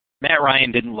 Matt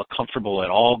Ryan didn't look comfortable at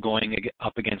all going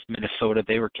up against Minnesota.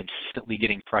 They were consistently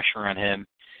getting pressure on him.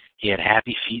 He had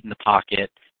happy feet in the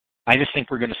pocket. I just think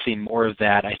we're going to see more of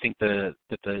that. I think the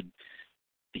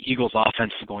Eagles'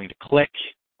 offense is going to click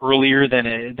earlier than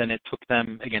it took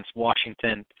them against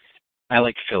Washington. I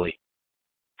like Philly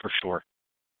for sure.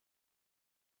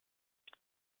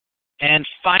 And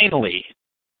finally,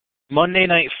 Monday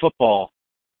Night Football.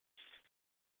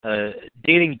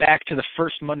 Dating back to the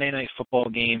first Monday Night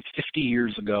Football game 50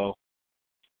 years ago,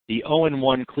 the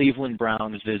 0-1 Cleveland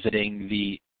Browns visiting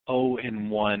the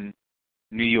 0-1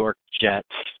 New York Jets.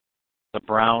 The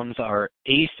Browns are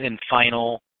 8th and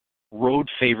final road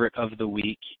favorite of the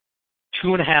week,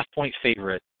 2.5-point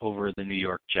favorite over the New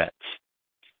York Jets.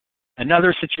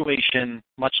 Another situation,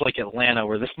 much like Atlanta,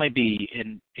 where this might be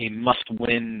a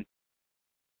must-win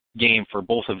game for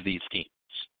both of these teams.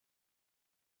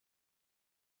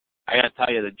 I got to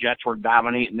tell you, the Jets were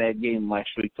dominating that game last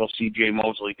week till C.J.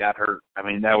 Mosley got hurt. I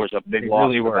mean, that was a big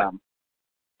loss for them.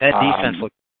 That defense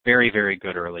looked very, very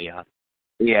good early on.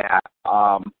 Yeah.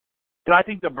 I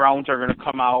think the Browns are going to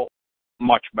come out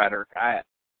much better. I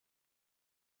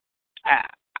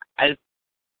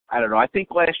don't know. I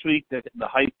think last week the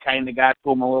hype kind of got to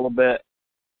them a little bit.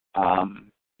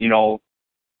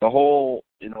 The whole,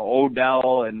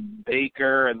 Odell and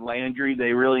Baker and Landry,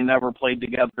 they really never played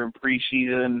together in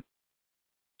preseason.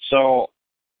 So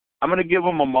I'm going to give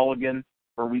them a mulligan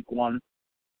for week 1.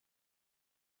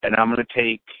 And I'm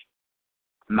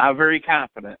not very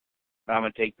confident, but I'm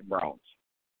going to take the Browns.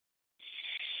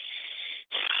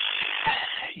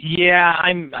 Yeah,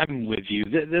 I'm with you.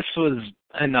 This was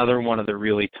another one of the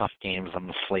really tough games on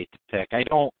the slate to pick. I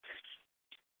don't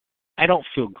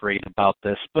feel great about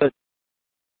this, but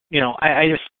I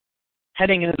just,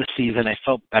 heading into the season, I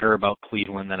felt better about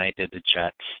Cleveland than I did the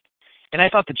Jets. And I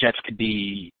thought the Jets could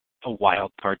be a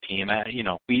wild card team.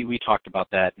 We talked about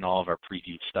that in all of our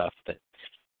preview stuff, that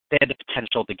they had the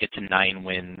potential to get to 9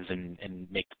 wins and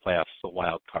make the playoffs a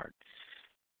wild card.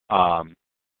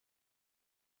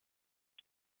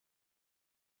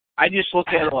 I just look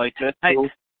at it like this.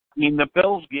 The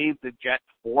Bills gave the Jets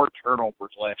 4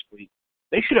 turnovers last week.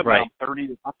 They should have been up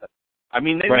 30-0. They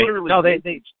literally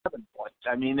they 7 points.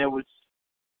 It was.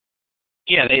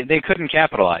 Yeah, they couldn't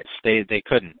capitalize. They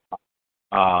couldn't.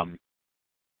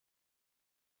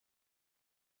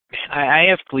 I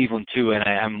have Cleveland too, and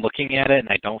I'm looking at it, and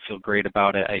I don't feel great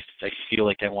about it. I feel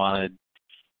like I want to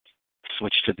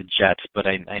switch to the Jets, but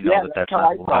I know that's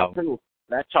not allowed.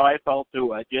 That's how I felt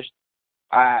too. I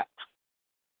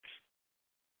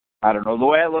don't know. The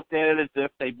way I looked at it is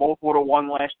if they both would have won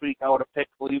last week, I would have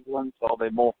picked Cleveland. So they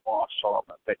both lost, so I'm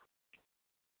going to pick.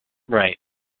 Right.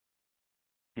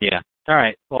 Yeah. All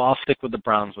right. Well, I'll stick with the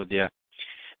Browns with you.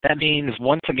 That means,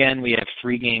 once again, we have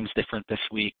 3 games different this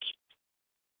week.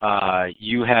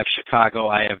 You have Chicago.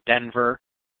 I have Denver.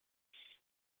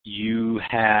 You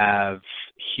have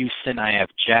Houston. I have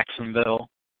Jacksonville.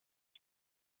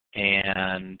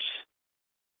 and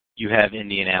you have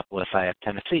Indianapolis. I have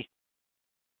Tennessee.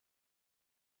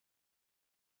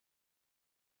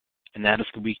 And that is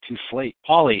the Week 2 slate.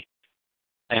 Paulie,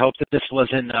 I hope that this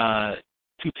wasn't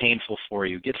too painful for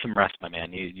you. Get some rest, my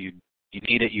man. You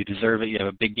need it. You deserve it. You have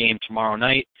a big game tomorrow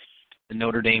night. The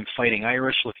Notre Dame Fighting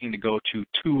Irish looking to go to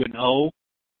 2-0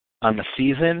 on the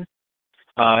season.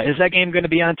 Is that game going to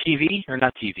be on TV or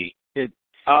not TV?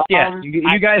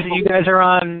 You guys are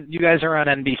on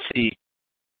NBC,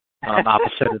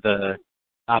 opposite of the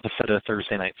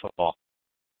Thursday Night Football.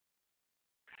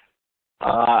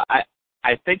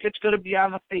 I think it's going to be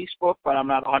on the Facebook, but I'm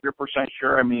not 100%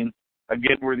 sure. I mean,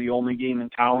 again, we're the only game in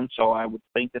town, so I would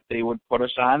think that they would put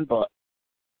us on, but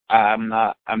I'm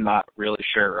not really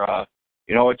sure.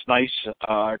 It's nice.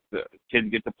 The kids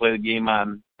get to play the game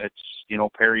on. It's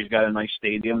Perry's got a nice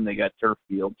stadium. They got turf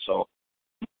field, so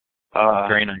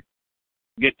very nice.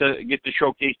 Get to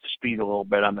showcase the speed a little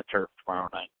bit on the turf tomorrow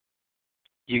night.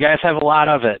 You guys have a lot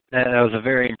of it. That was a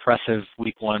very impressive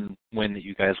Week 1 win that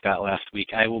you guys got last week.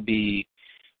 I will be,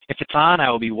 if it's on, I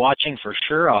will be watching for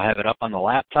sure. I'll have it up on the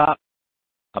laptop.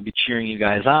 I'll be cheering you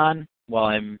guys on while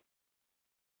I'm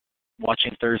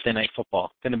watching Thursday Night Football.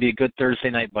 It's going to be a good Thursday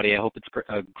night, buddy. I hope it's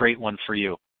a great one for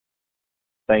you.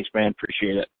 Thanks, man.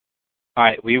 Appreciate it. All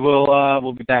right,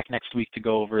 we'll be back next week to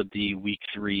go over the Week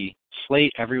 3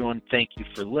 slate. Everyone, thank you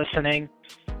for listening.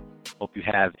 Hope you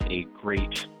have a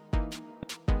great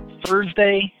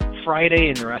Thursday, Friday,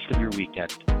 and the rest of your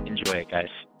weekend. Enjoy it, guys.